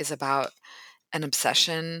 right, is about an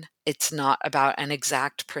obsession. It's not about an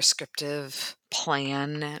exact prescriptive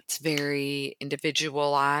plan. It's very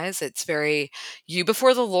individualized. It's very you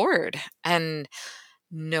before the Lord and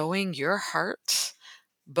knowing your heart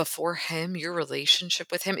before him, your relationship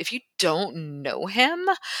with him. If you don't know him,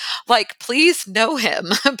 like please know him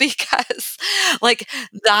because like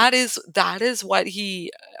that is what he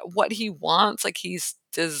wants. Like he's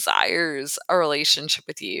desires a relationship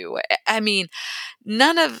with you. I mean,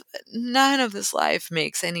 none of none of this life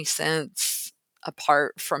makes any sense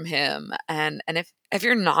apart from him. And if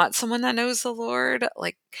you're not someone that knows the Lord,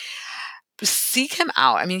 like seek him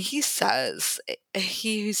out. I mean, he says,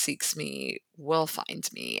 he who seeks me will find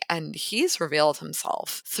me. And he's revealed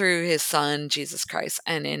himself through his son, Jesus Christ,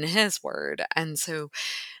 and in his word. And so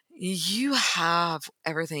you have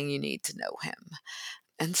everything you need to know him.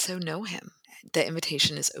 And so know him. The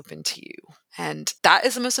invitation is open to you. And that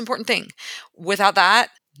is the most important thing. Without that,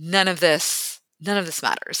 none of this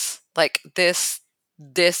matters. Like this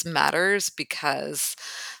matters because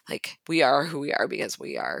like we are who we are because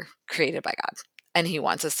we are created by God and he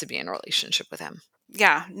wants us to be in a relationship with him.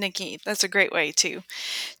 Yeah, Nikki, that's a great way to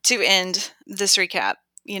end this recap.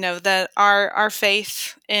 That our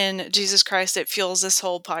faith in Jesus Christ, it fuels this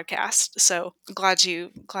whole podcast. So glad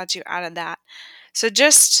you added that. So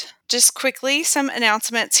just quickly, some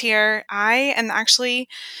announcements here. I'm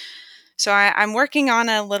working on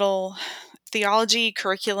a little theology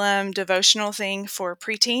curriculum devotional thing for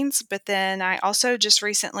preteens, but then I also just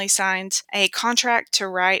recently signed a contract to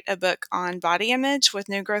write a book on body image with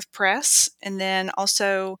New Growth Press, and then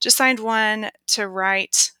also just signed one to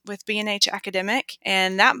write with B&H Academic,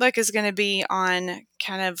 and that book is going to be on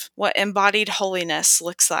kind of what embodied holiness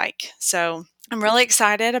looks like. So I'm really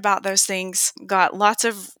excited about those things. Got lots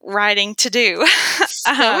of writing to do.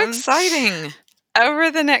 So exciting.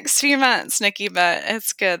 Over the next few months, Nikki, but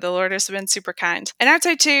it's good. The Lord has been super kind. And I'd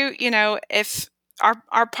say too, if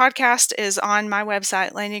our podcast is on my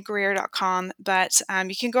website, laneyguerrier.com, but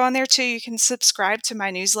you can go on there too. You can subscribe to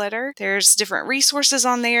my newsletter. There's different resources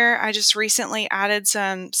on there. I just recently added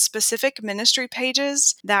some specific ministry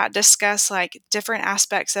pages that discuss like different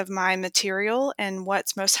aspects of my material and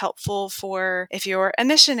what's most helpful for if you're a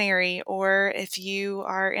missionary or if you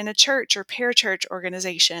are in a church or parachurch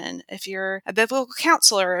organization, if you're a biblical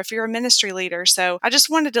counselor, if you're a ministry leader. So I just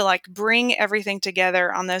wanted to like bring everything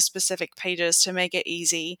together on those specific pages to make make it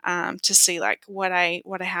easy to see like what I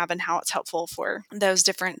have and how it's helpful for those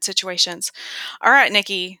different situations. All right,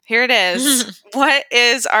 Nikki, here it is. What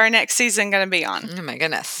is our next season going to be on? Oh my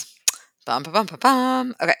goodness. Bum, bum, bum, bum,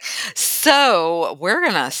 bum. Okay. So we're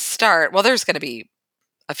going to start. Well, there's going to be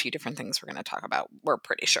a few different things we're going to talk about, we're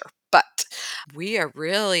pretty sure. But we are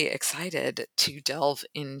really excited to delve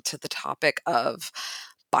into the topic of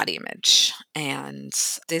body image. And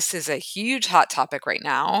this is a huge hot topic right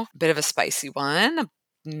now, a bit of a spicy one,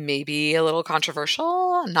 maybe a little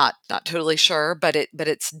controversial, not totally sure, but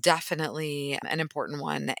it's definitely an important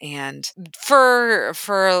one. And for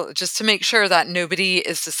just to make sure that nobody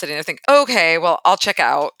is just sitting there think, okay, well, I'll check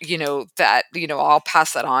out, that, I'll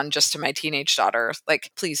pass that on just to my teenage daughter.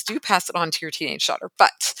 Like, please do pass it on to your teenage daughter.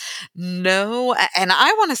 But no, and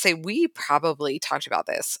I want to say we probably talked about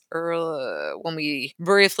this early when we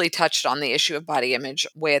briefly touched on the issue of body image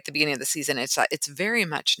way at the beginning of the season. It's very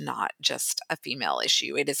much not just a female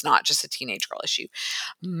issue. It is not just a teenage girl issue.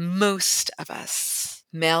 Most of us,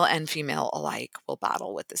 male and female alike, will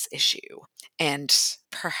battle with this issue. And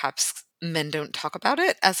perhaps men don't talk about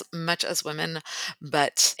it as much as women,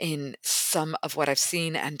 but in some of what I've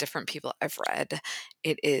seen and different people I've read,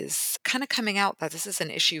 it is kind of coming out that this is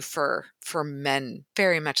an issue for men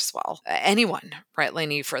very much as well. Anyone, right,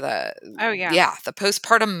 Lainey, for the the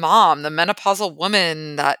postpartum mom, the menopausal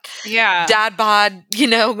woman, that dad bod,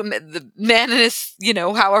 the man in his,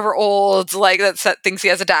 however old, like that thinks he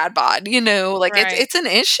has a dad bod, like it's an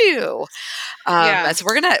issue. So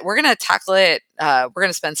we're gonna tackle it. We're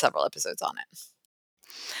gonna spend several episodes on it.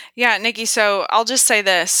 Yeah, Nikki, so I'll just say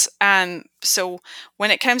this. So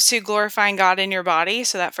when it comes to glorifying God in your body,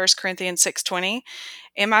 so that 1 Corinthians 6:20,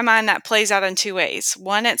 in my mind, that plays out in two ways.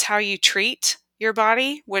 One, it's how you treat your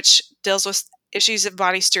body, which deals with issues of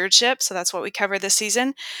body stewardship. So that's what we cover this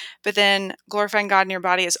season. But then glorifying God in your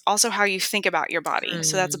body is also how you think about your body.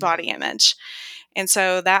 So that's body image. And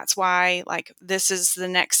so that's why, like, this is the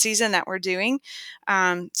next season that we're doing.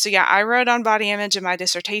 I wrote on body image in my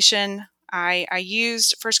dissertation. I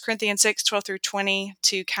used 1 Corinthians 6:12-20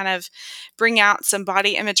 to kind of bring out some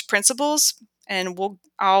body image principles. And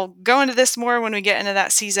I'll go into this more when we get into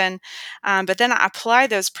that season. But then I apply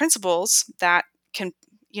those principles that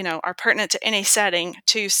are pertinent to any setting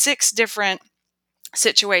to 6 different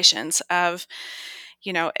situations of,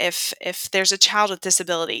 if there's a child with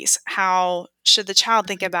disabilities, how should the child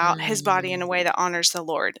think about his body in a way that honors the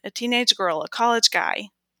Lord? A teenage girl, a college guy,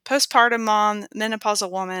 postpartum mom, menopausal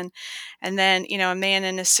woman, and then, a man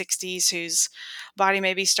in his 60s whose body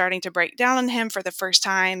may be starting to break down on him for the first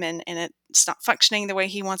time and it's not functioning the way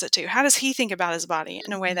he wants it to. How does he think about his body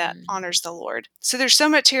in a way that honors the Lord? So there's so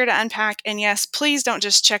much here to unpack. And yes, please don't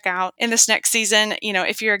just check out in this next season,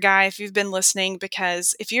 if you're a guy, if you've been listening,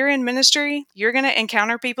 because if you're in ministry, you're going to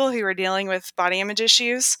encounter people who are dealing with body image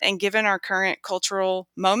issues. And given our current cultural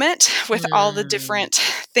moment with all the different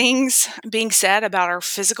things being said about our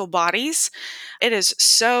physical bodies, it is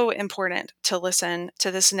so important to listen to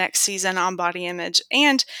this next season on body image.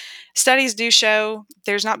 And studies do show,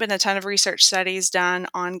 there's not been a ton of research studies done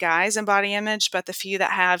on guys and body image, but the few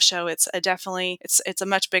that have show it's a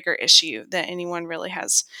much bigger issue than anyone really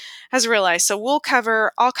has realized. So we'll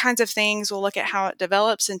cover all kinds of things. We'll look at how it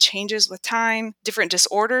develops and changes with time, different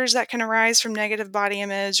disorders that can arise from negative body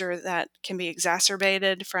image or that can be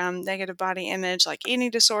exacerbated from negative body image, like eating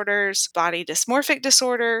disorders, body dysmorphic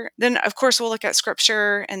disorder. Then, of course, we'll look at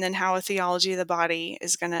scripture and then how a theology of the body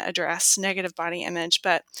is going to address negative body image.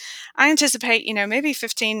 But I anticipate, maybe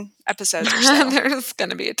 15 episodes or so. There's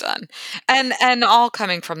going to be a ton. And all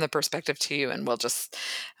coming from the perspective to you. And we'll just,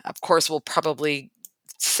 of course, we'll probably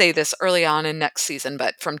say this early on in next season,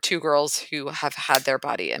 but from 2 girls who have had their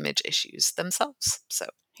body image issues themselves. So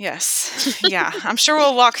yes. Yeah. I'm sure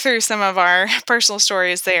we'll walk through some of our personal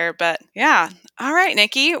stories there, but yeah. All right,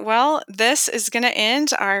 Nikki. Well, this is going to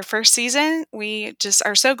end our first season. We just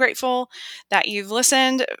are so grateful that you've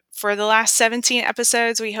listened for the last 17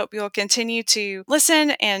 episodes. We hope you'll continue to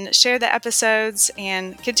listen and share the episodes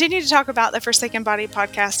and continue to talk about the Forsaken Body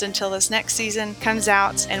podcast until this next season comes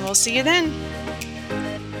out, and we'll see you then.